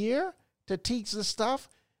 people a year to teach the stuff,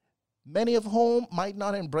 many of whom might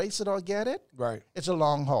not embrace it or get it. Right. It's a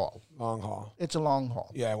long haul. Long haul. It's a long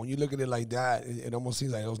haul. Yeah, when you look at it like that, it almost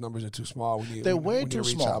seems like those numbers are too small. They're way too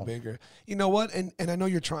reach small. out bigger. You know what? And I know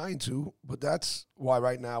you're trying to, but that's why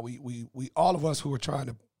right now we all of us who are trying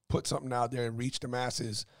to put something out there and reach the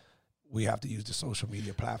masses, we have to use the social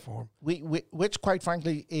media platform. Which quite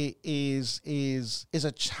frankly is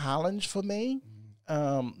a challenge for me,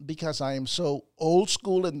 because I am so old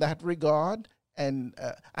school in that regard. And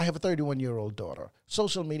I have a 31-year-old daughter,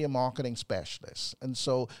 social media marketing specialist. And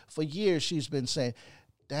so for years she's been saying,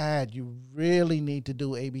 Dad, you really need to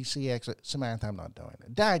do ABCX. Samantha, I'm not doing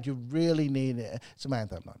it. Dad, you really need it.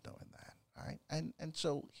 Samantha, I'm not doing that. Right? And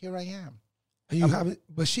so here I am. And you haven't,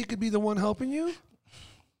 but she could be the one helping you?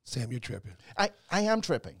 Sam, you're tripping. I am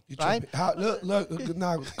tripping. You're right? tripping. Look,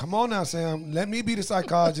 now, come on now, Sam. Let me be the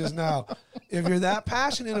psychologist now. If you're that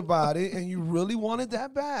passionate about it and you really want it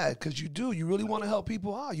that bad, because you do, you really want to help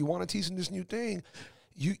people out, you want to teach them this new thing,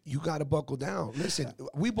 you got to buckle down. Listen,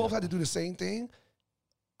 we both had to do the same thing.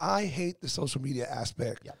 I hate the social media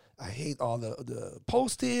aspect. Yep. I hate all the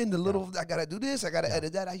posting, the little, I got to do this, I got to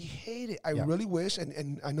edit that. I hate it. I really wish,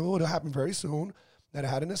 and I know it'll happen very soon, that I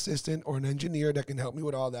had an assistant or an engineer that can help me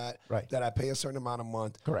with all that, that I pay a certain amount a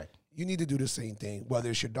month. Correct. You need to do the same thing,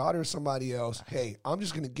 whether it's your daughter or somebody else. Hey, I'm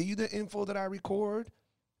just going to give you the info that I record,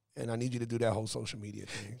 and I need you to do that whole social media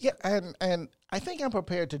thing. Yeah, and I think I'm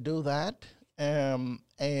prepared to do that. And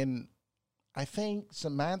I think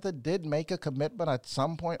Samantha did make a commitment at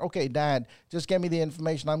some point. Okay, Dad, just give me the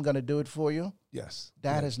information. I'm going to do it for you. Yes.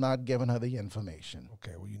 Dad has not given her the information.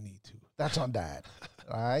 Okay, well, you need to. That's on Dad.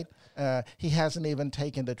 All right? He hasn't even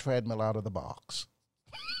taken the treadmill out of the box.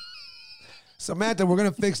 Samantha, we're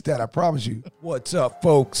going to fix that, I promise you. What's up,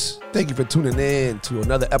 folks? Thank you for tuning in to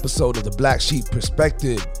another episode of the Black Sheep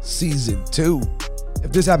Perspective, Season 2.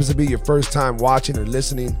 If this happens to be your first time watching or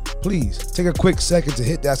listening, please take a quick second to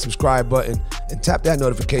hit that subscribe button and tap that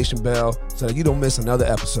notification bell so that you don't miss another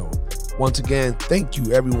episode. Once again, thank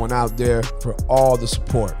you everyone out there for all the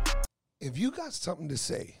support. If you got something to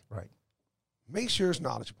say, make sure it's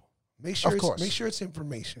knowledgeable. Make sure it's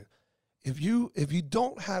information. If you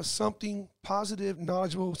don't have something positive,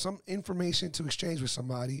 knowledgeable, some information to exchange with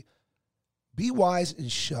somebody, be wise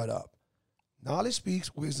and shut up. Knowledge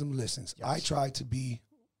speaks, wisdom listens. Yes. I try to be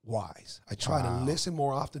wise. I try to listen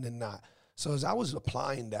more often than not. So as I was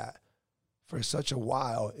applying that for such a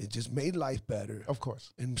while, it just made life better. Of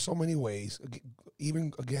course. In so many ways.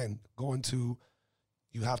 Even, again, going to,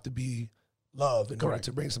 you have to be loved in order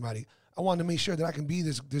to bring somebody. I wanted to make sure that I can be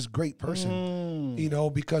this great person, you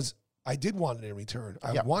know, because I did want it in return.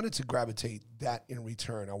 I wanted to gravitate that in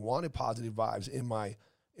return. I wanted positive vibes in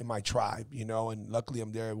my tribe, you know, and luckily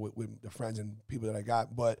I'm there with the friends and people that I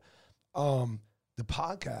got. But the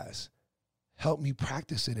podcast helped me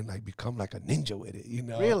practice it and like become like a ninja with it, you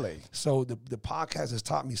know. Really? So the podcast has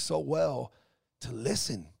taught me so well to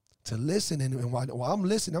listen. And while I'm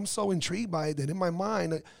listening, I'm so intrigued by it that in my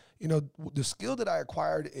mind, you know, the skill that I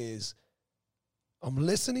acquired is I'm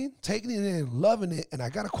listening, taking it in, loving it, and I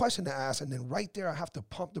got a question to ask, and then right there I have to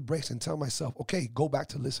pump the brakes and tell myself, okay, go back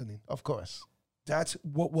to listening. Of course. That's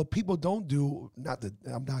what people don't do. Not that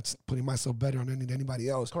I'm not putting myself better on anybody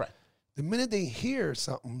else. Correct. The minute they hear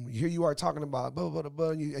something, here you are talking about blah, blah, blah, blah,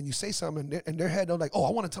 and you say something, and their head, they're like, oh,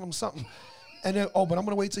 I want to tell him something. And then, but I'm going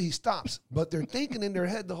to wait till he stops. But they're thinking in their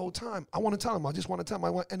head the whole time, I want to tell him. I just want to tell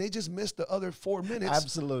him. And they just missed the other 4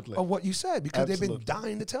 minutes of what you said because they've been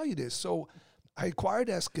dying to tell you this. So I acquired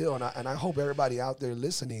that skill, and I hope everybody out there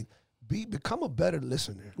listening, become a better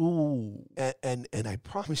listener. Ooh. And I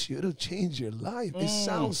promise you, it'll change your life. It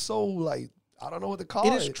sounds so like, I don't know what to call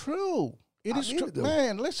it. It is true. It is true.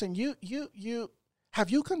 Man, listen, have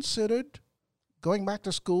you considered going back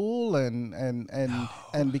to school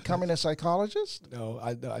and becoming a psychologist? No,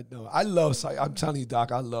 I love I'm telling you,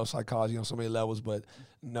 Doc, I love psychology on so many levels, but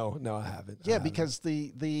no, I haven't. Yeah, because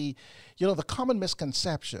the common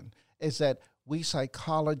misconception is that we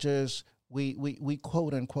psychologists, we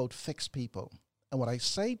quote unquote fix people. And what I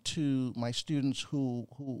say to my students who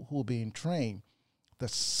are being trained, the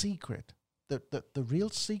secret, the real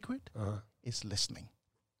secret is listening.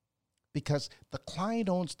 Because the client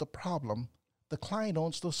owns the problem, the client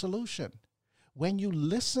owns the solution. When you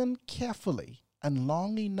listen carefully and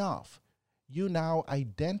long enough, you now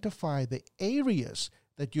identify the areas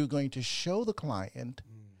that you're going to show the client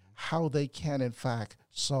how they can, in fact,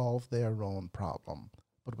 solve their own problem.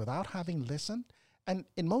 But without having listened, and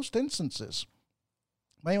in most instances,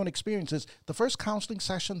 my own experience is the first counseling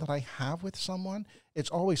session that I have with someone,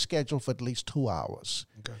 it's always scheduled for at least 2 hours.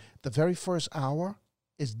 Okay. The very first hour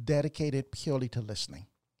is dedicated purely to listening.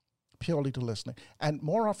 purely to listening. And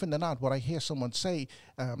more often than not, what I hear someone say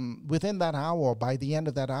within that hour, by the end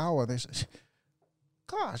of that hour, they say,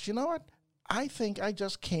 gosh, you know what? I think I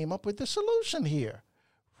just came up with the solution here.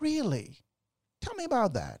 Really? Tell me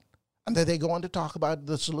about that. And then they go on to talk about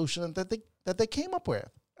the solution that they came up with.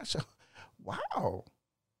 I said, wow,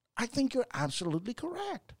 I think you're absolutely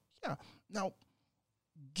correct. Yeah. Now,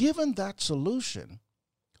 given that solution,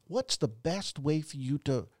 what's the best way for you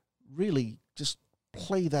to really just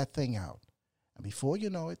play that thing out? And before you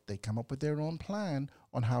know it, they come up with their own plan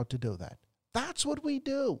on how to do that. That's what we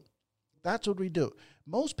do. That's what we do.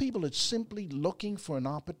 Most people are simply looking for an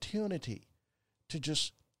opportunity to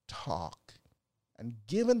just talk. And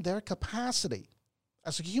given their capacity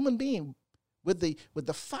as a human being with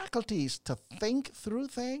the faculties to think through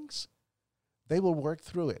things, they will work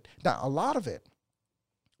through it. Now, a lot of it,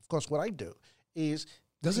 of course, what I do is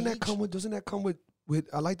doesn't that come with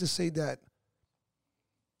I like to say that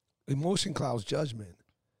emotion clouds judgment.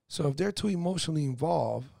 So if they're too emotionally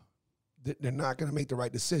involved, they're not going to make the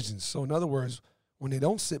right decisions. So in other words, when they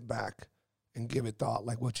don't sit back and give it thought,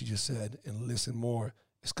 like what you just said, and listen more,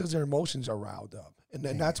 it's because their emotions are riled up. And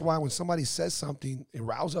then that's why when somebody says something, it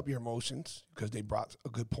riles up your emotions because they brought a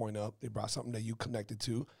good point up. They brought something that you connected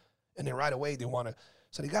to. And then right away they want to,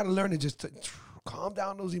 so they got to learn to just calm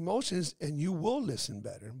down those emotions and you will listen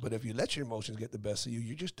better. But if you let your emotions get the best of you,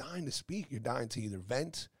 you're just dying to speak. You're dying to either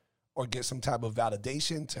vent or get some type of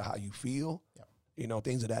validation to how you feel, you know,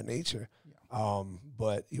 things of that nature. Yeah.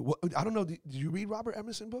 But I don't know, do you read Robert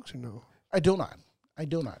Emerson books or no? I do not.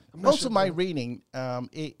 Most of my reading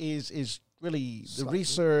is really the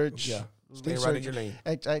research. Yeah, stay right in your lane.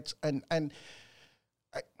 And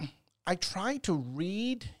I try to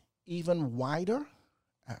read even wider.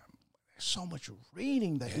 There's so much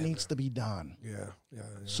reading that needs to be done. Yeah.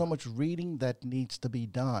 So much reading that needs to be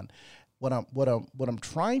done. What I'm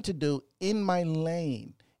trying to do in my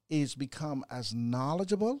lane is become as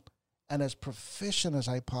knowledgeable and as proficient as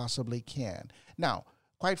I possibly can. Now,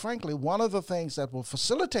 quite frankly, one of the things that will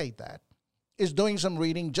facilitate that is doing some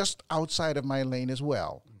reading just outside of my lane as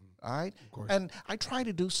well. All right? And I try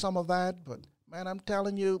to do some of that, but man, I'm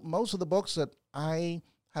telling you, most of the books that I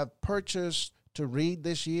have purchased to read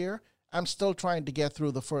this year, I'm still trying to get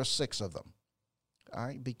through the first 6 of them. All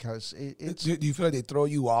right, because it's. Do you feel like they throw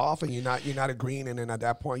you off and you're not agreeing, and then at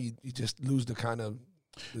that point you just lose the kind of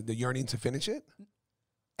the yearning to finish it?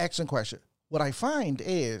 Excellent question. What I find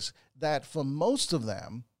is that for most of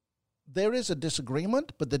them, there is a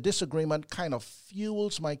disagreement, but the disagreement kind of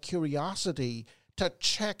fuels my curiosity to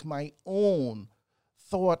check my own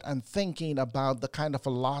thought and thinking about the kind of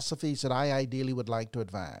philosophies that I ideally would like to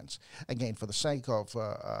advance. Again, for the sake of,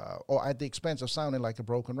 or at the expense of sounding like a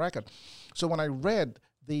broken record. So when I read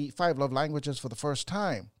the 5 Love Languages for the first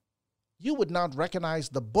time, you would not recognize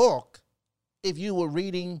the book if you were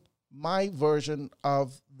reading my version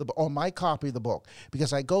of or my copy of the book,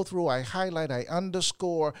 because I go through, I highlight, I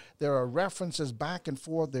underscore, there are references back and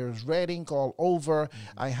forth, there's red ink all over.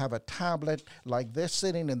 I have a tablet like this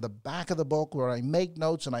sitting in the back of the book where I make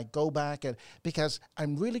notes and I go back, and because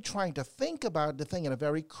I'm really trying to think about the thing in a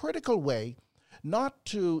very critical way, not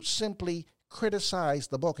to simply criticize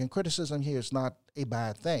the book, and criticism here is not a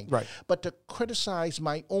bad thing, right? But to criticize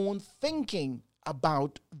my own thinking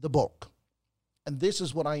about the book. And this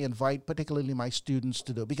is what I invite particularly my students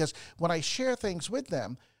to do. Because when I share things with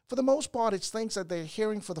them, for the most part, it's things that they're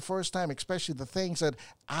hearing for the first time, especially the things that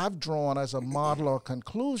I've drawn as a model or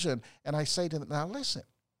conclusion. And I say to them, now listen,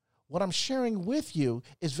 what I'm sharing with you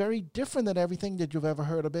is very different than everything that you've ever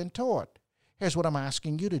heard or been taught. Here's what I'm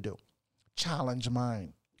asking you to do. Challenge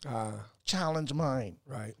mine. Challenge mine.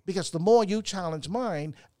 Right. Because the more you challenge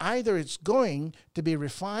mine, either it's going to be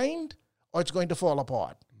refined or it's going to fall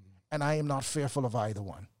apart. And I am not fearful of either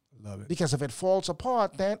one. Love it. Because if it falls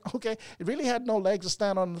apart, then, okay, it really had no legs to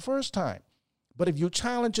stand on the first time. But if you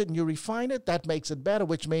challenge it and you refine it, that makes it better,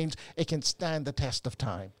 which means it can stand the test of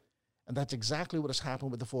time. And that's exactly what has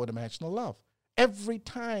happened with the 4-dimensional love. Every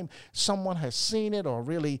time someone has seen it or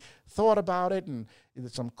really thought about it and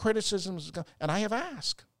some criticisms, and I have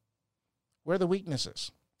asked, where are the weaknesses?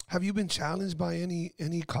 Have you been challenged by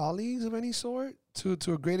any colleagues of any sort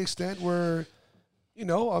to a great extent where... You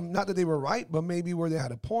know, not that they were right, but maybe where they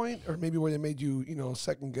had a point, or maybe where they made you,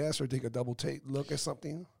 second guess or take a double look at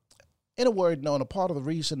something? In a word, no. And a part of the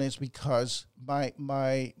reason is because my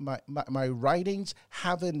writings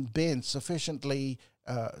haven't been sufficiently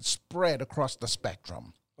spread across the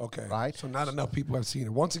spectrum. Okay. Right? So not enough people have seen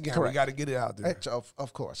it. Once again, Correct. We got to get it out there.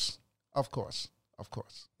 Of course.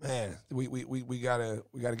 Man, we gotta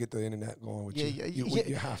get the internet going with you. Yeah.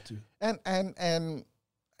 You have to. And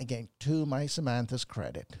again, to my Samantha's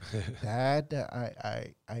credit, that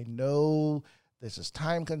I know this is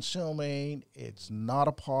time consuming. It's not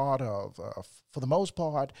a part of, for the most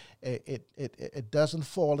part, it doesn't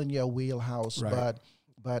fall in your wheelhouse. Right.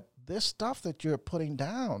 But this stuff that you're putting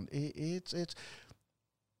down, it's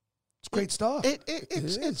great stuff.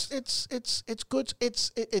 It's good.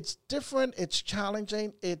 It's different. It's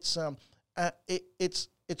challenging. It's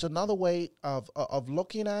another way of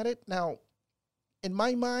looking at it. Now, in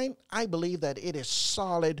my mind, I believe that it is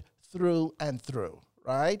solid through and through.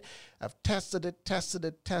 Right? I've tested it.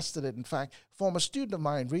 In fact, a former student of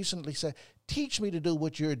mine recently said, "Teach me to do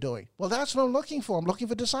what you're doing." Well, that's what I'm looking for. I'm looking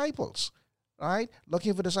for disciples. Right?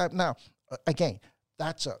 Looking for disciples. Now, again,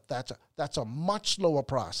 that's a much slower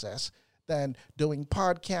process than doing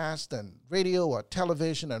podcasts and radio or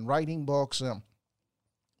television and writing books.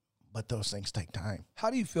 But those things take time. How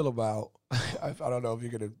do you feel about, I don't know if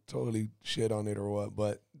you're going to totally shit on it or what,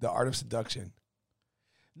 but The Art of Seduction?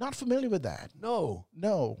 Not familiar with that. No.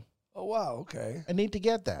 Oh, wow, okay. I need to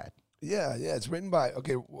get that. Yeah, it's written by,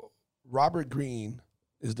 Robert Greene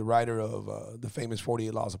is the writer of the famous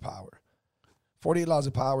 48 Laws of Power. 48 Laws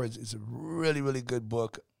of Power is a really, really good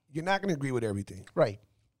book. You're not going to agree with everything. Right.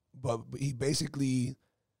 But he basically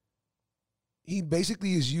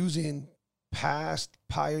is using past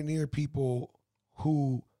pioneer people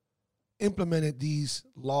who implemented these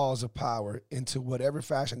laws of power into whatever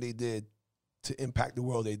fashion they did to impact the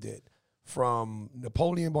world they did. From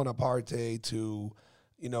Napoleon Bonaparte to,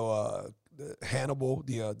 Hannibal,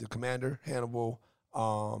 the commander, Hannibal,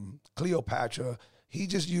 Cleopatra. He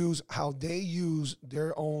just used how they use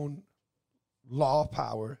their own law of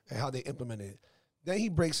power and how they implement it. Then he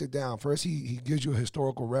breaks it down. First, he gives you a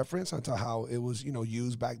historical reference onto how it was,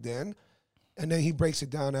 used back then. And then he breaks it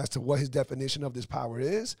down as to what his definition of this power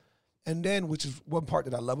is. And then, which is one part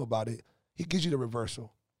that I love about it, he gives you the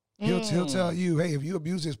reversal. He'll tell you, hey, if you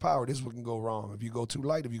abuse this power, this is what can go wrong. If you go too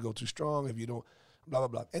light, if you go too strong, if you don't, blah, blah,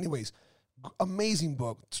 blah. Anyways, amazing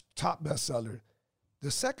book, top bestseller.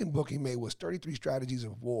 The second book he made was 33 Strategies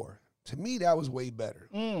of War. To me, that was way better.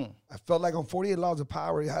 I felt like on 48 Laws of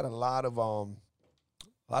Power, it had a lot of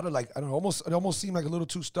like, I don't know, it almost seemed like a little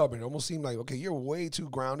too stubborn. It almost seemed like, okay, you're way too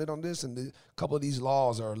grounded on this, and a couple of these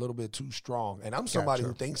laws are a little bit too strong. And I'm somebody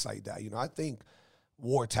who thinks like that. I think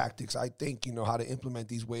war tactics. I think, how to implement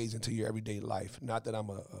these ways into your everyday life. Not that I'm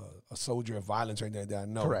a soldier of violence or anything like that.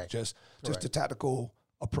 No, Correct. Just a tactical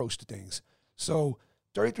approach to things. So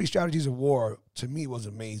 33 Strategies of War, to me, was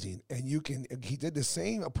amazing. And he did the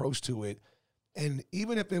same approach to it. And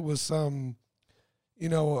even if it was some,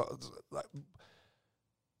 like,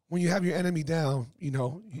 when you have your enemy down,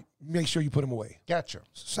 you make sure you put him away. Gotcha.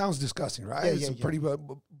 Sounds disgusting, right? Pretty,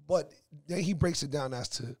 but then he breaks it down as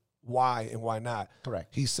to why and why not.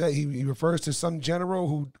 Correct. He said he refers to some general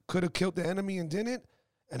who could have killed the enemy and didn't,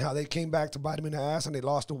 and how they came back to bite him in the ass and they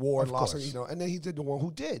lost the war and lost it, and then he did the one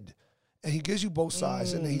who did. And he gives you both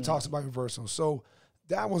sides, and then he talks about reversal. So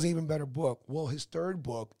that was an even better book. Well, his third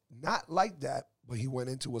book, not like that, but he went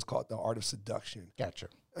into what's called The Art of Seduction. Gotcha.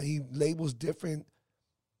 And he labels different,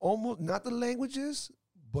 almost not the languages,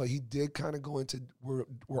 but he did kind of go into we're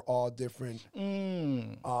all different.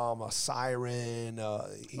 A siren.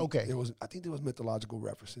 Okay. I think there was mythological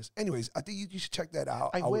references. Anyways, I think you should check that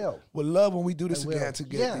out. I will. Would love when we do this again to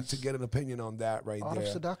Yes. get an opinion on that right Art there. of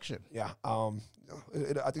Seduction. Yeah.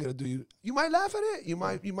 I think it'll do you. You might laugh at it. You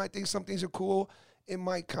might think some things are cool. It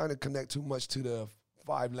might kind of connect too much to the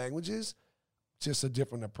 5 languages. Just a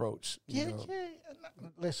different approach. You know?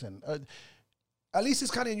 Listen, at least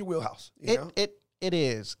it's kind of in your wheelhouse. You know? It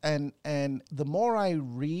is, and the more I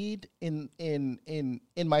read in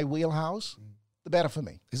my wheelhouse, the better for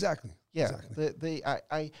me. Exactly. Yeah. Exactly.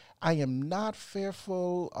 I am not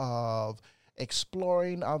fearful of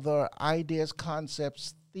exploring other ideas,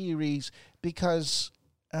 concepts, theories, because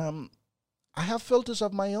I have filters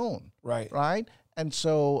of my own. Right. Right. And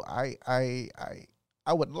so I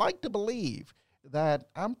would like to believe that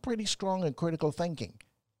I'm pretty strong in critical thinking,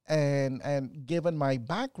 and given my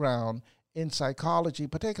background in psychology,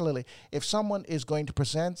 particularly if someone is going to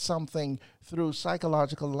present something through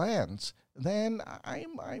psychological lens, then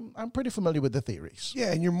I'm pretty familiar with the theories.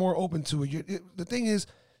 Yeah, and you're more open to it. The thing is,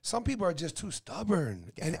 some people are just too stubborn.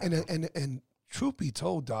 Yeah. And truth be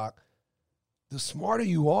told, Doc, the smarter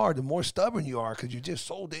you are, the more stubborn you are, because you're just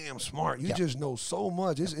so damn smart. You just know so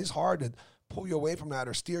much. It's hard to pull you away from that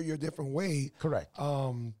or steer you a different way. Correct.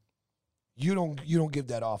 You don't give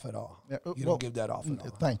that off at all. You don't give that off at all.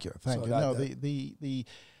 Thank you. So the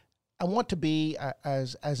I want to be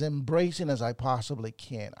as embracing as I possibly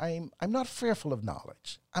can. I'm not fearful of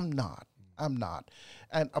knowledge. I'm not. I'm not.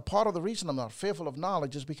 And a part of the reason I'm not fearful of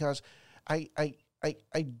knowledge is because I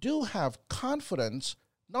do have confidence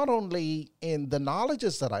not only in the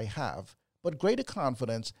knowledges that I have, but greater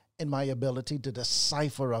confidence in my ability to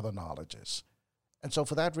decipher other knowledges. And so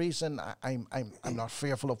for that reason, I'm not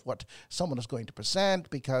fearful of what someone is going to present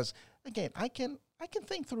because, again, I can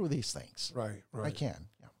think through these things. Right. I can.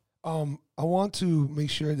 Yeah. I want to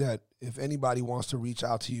make sure that if anybody wants to reach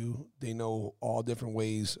out to you, they know all different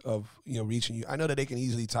ways of reaching you. I know that they can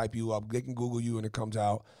easily type you up. They can Google you and it comes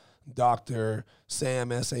out. Dr.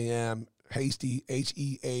 Sam, S-A-M, Heastie,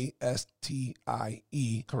 Heastie.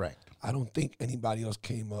 Correct. I don't think anybody else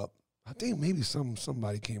came up. I think maybe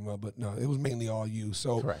somebody came up, but no, it was mainly all you.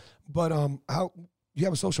 So, correct. But how you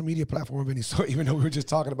have a social media platform of any sort? Even though we were just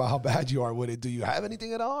talking about how bad you are with it, do you have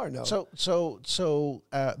anything at all or no? So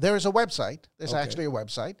there is a website. There's actually a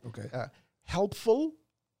website. Okay.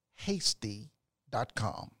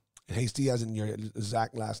 HelpfulHeastie.com. Heastie as in your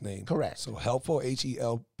exact last name. Correct. So helpful,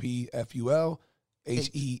 HELPFUL,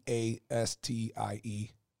 HEASTIE.com.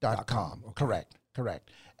 Okay. Correct.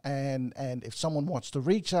 And if someone wants to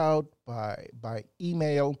reach out by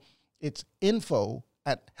email, it's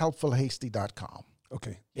info@helpfulhastie.com.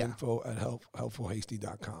 Okay. Yeah.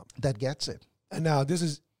 Info@helpfulhastie.com. That gets it. And now this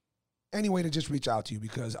is any way to just reach out to you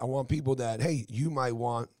because I want people that, hey, you might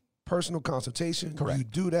want personal consultation. Correct. You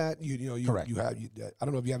do that. Correct. You have. I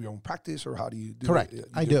don't know if you have your own practice or how do you do Correct. it?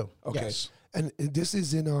 I do. Okay. Yes. And this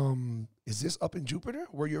is in is this up in Jupiter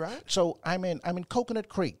where you're at? So I'm in Coconut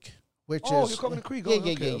Creek, which is you're Coconut Creek.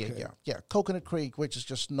 Yeah. Coconut Creek, which is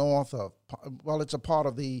just north of. Well, it's a part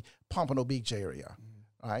of the Pompano Beach area,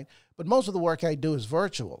 right? But most of the work I do is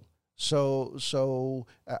virtual. So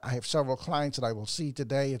I have several clients that I will see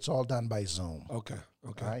today. It's all done by Zoom. Okay.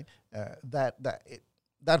 Right.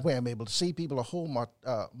 That way I'm able to see people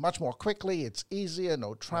much more quickly. It's easier,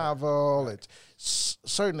 no travel. Right. It's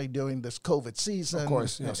certainly during this COVID season. Of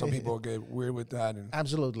course, some people get weird with that and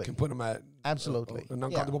absolutely can put them at absolutely an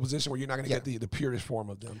uncomfortable position where you're not going to get the purest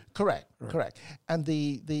form of them. Correct. And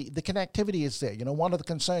the connectivity is there. One of the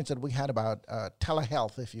concerns that we had about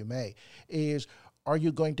telehealth, if you may, is are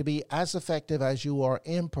you going to be as effective as you are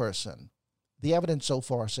in person? The evidence so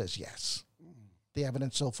far says yes. The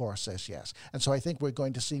evidence so far says yes. And so I think we're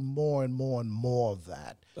going to see more and more and more of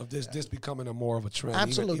that. Of this becoming more of a trend.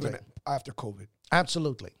 Absolutely. Even after COVID.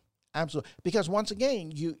 Absolutely. Because once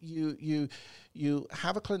again, you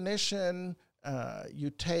have a clinician, you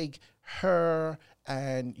take her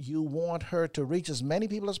and you want her to reach as many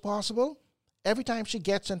people as possible. Every time she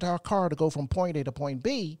gets into her car to go from point A to point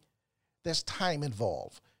B, there's time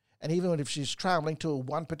involved. And even if she's traveling to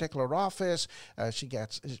one particular office, she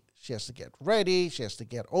has to get ready, she has to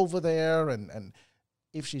get over there. And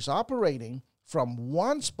if she's operating from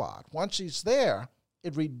one spot, once she's there,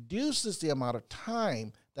 it reduces the amount of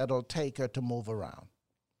time that it'll take her to move around.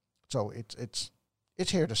 So it's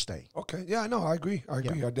here to stay. Okay. Yeah, no, I agree.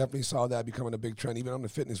 Yeah. I definitely saw that becoming a big trend, even on the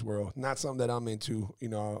fitness world. Not something that I'm into.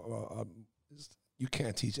 You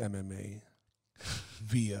can't teach MMA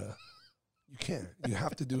via... You can't. You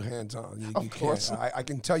have to do hands-on. You can't. I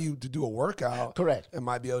can tell you to do a workout. Correct. And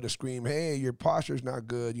might be able to scream, hey, your posture's not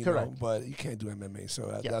good, Correct. But you can't do MMA,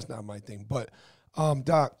 so that's not my thing. But,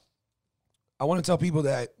 Doc, I want to tell people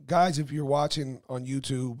that, guys, if you're watching on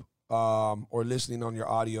YouTube or listening on your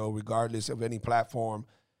audio, regardless of any platform,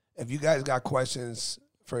 if you guys got questions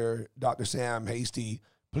for Dr. Sam Heastie,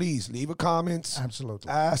 please leave a comment. Absolutely.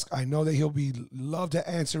 Ask. I know that he'll love to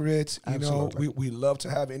answer it. Absolutely. We love to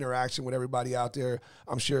have interaction with everybody out there.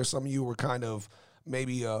 I'm sure some of you were kind of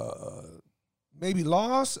maybe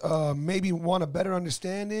lost, maybe want a better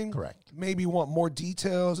understanding. Correct. Maybe want more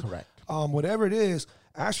details. Correct. Whatever it is,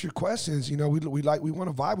 ask your questions. We want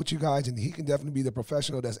to vibe with you guys, and he can definitely be the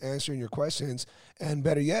professional that's answering your questions. And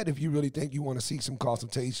better yet, if you really think you want to seek some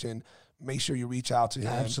consultation, make sure you reach out to him.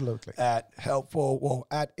 Absolutely. At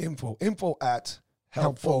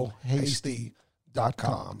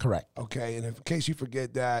info@helpfulhastie.com. Correct. Okay, and in case you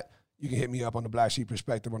forget that, you can hit me up on the Black Sheep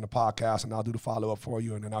Perspective on the podcast, and I'll do the follow-up for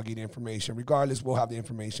you, and then I'll get the information. Regardless, we'll have the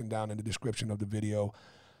information down in the description of the video.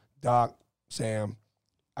 Doc, Sam,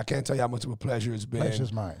 I can't tell you how much of a pleasure it's been.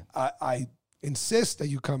 Pleasure's mine. I insist that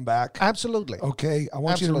you come back. Absolutely. Okay. I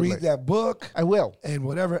want you to read that book. I will. And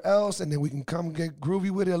whatever else, and then we can come get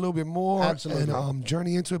groovy with it a little bit more. Absolutely. And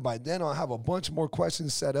journey into it. By then, I'll have a bunch more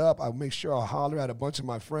questions set up. I'll make sure I'll holler at a bunch of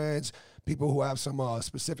my friends, people who have some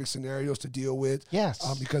specific scenarios to deal with.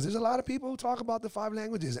 Yes. Because there's a lot of people who talk about the 5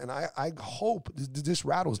 languages, and I hope this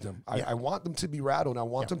rattles them. I want them to be rattled. I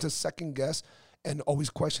want them to second guess and always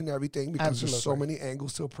question everything because there's so Absolutely. many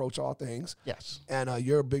angles to approach all things. Yes. And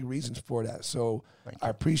you're a big reason for that. So Thank I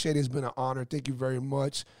you. appreciate it. It's been an honor. Thank you very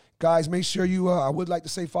much. Guys, make sure you, I would like to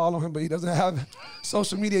say follow him, but he doesn't have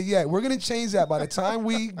social media yet. We're going to change that. By the time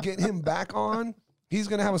we get him back on, he's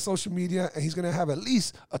going to have a social media, and he's going to have at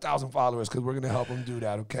least 1,000 followers because we're going to help him do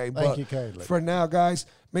that, okay? Thank you kindly. For now, guys,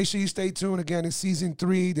 make sure you stay tuned. Again, it's season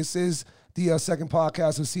 3. This is the second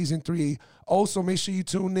podcast of season 3. Also, make sure you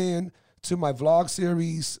tune in to my vlog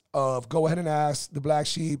series of Go Ahead and Ask the Black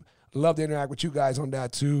Sheep. Love to interact with you guys on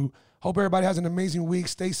that, too. Hope everybody has an amazing week.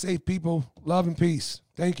 Stay safe, people. Love and peace.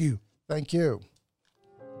 Thank you. Thank you.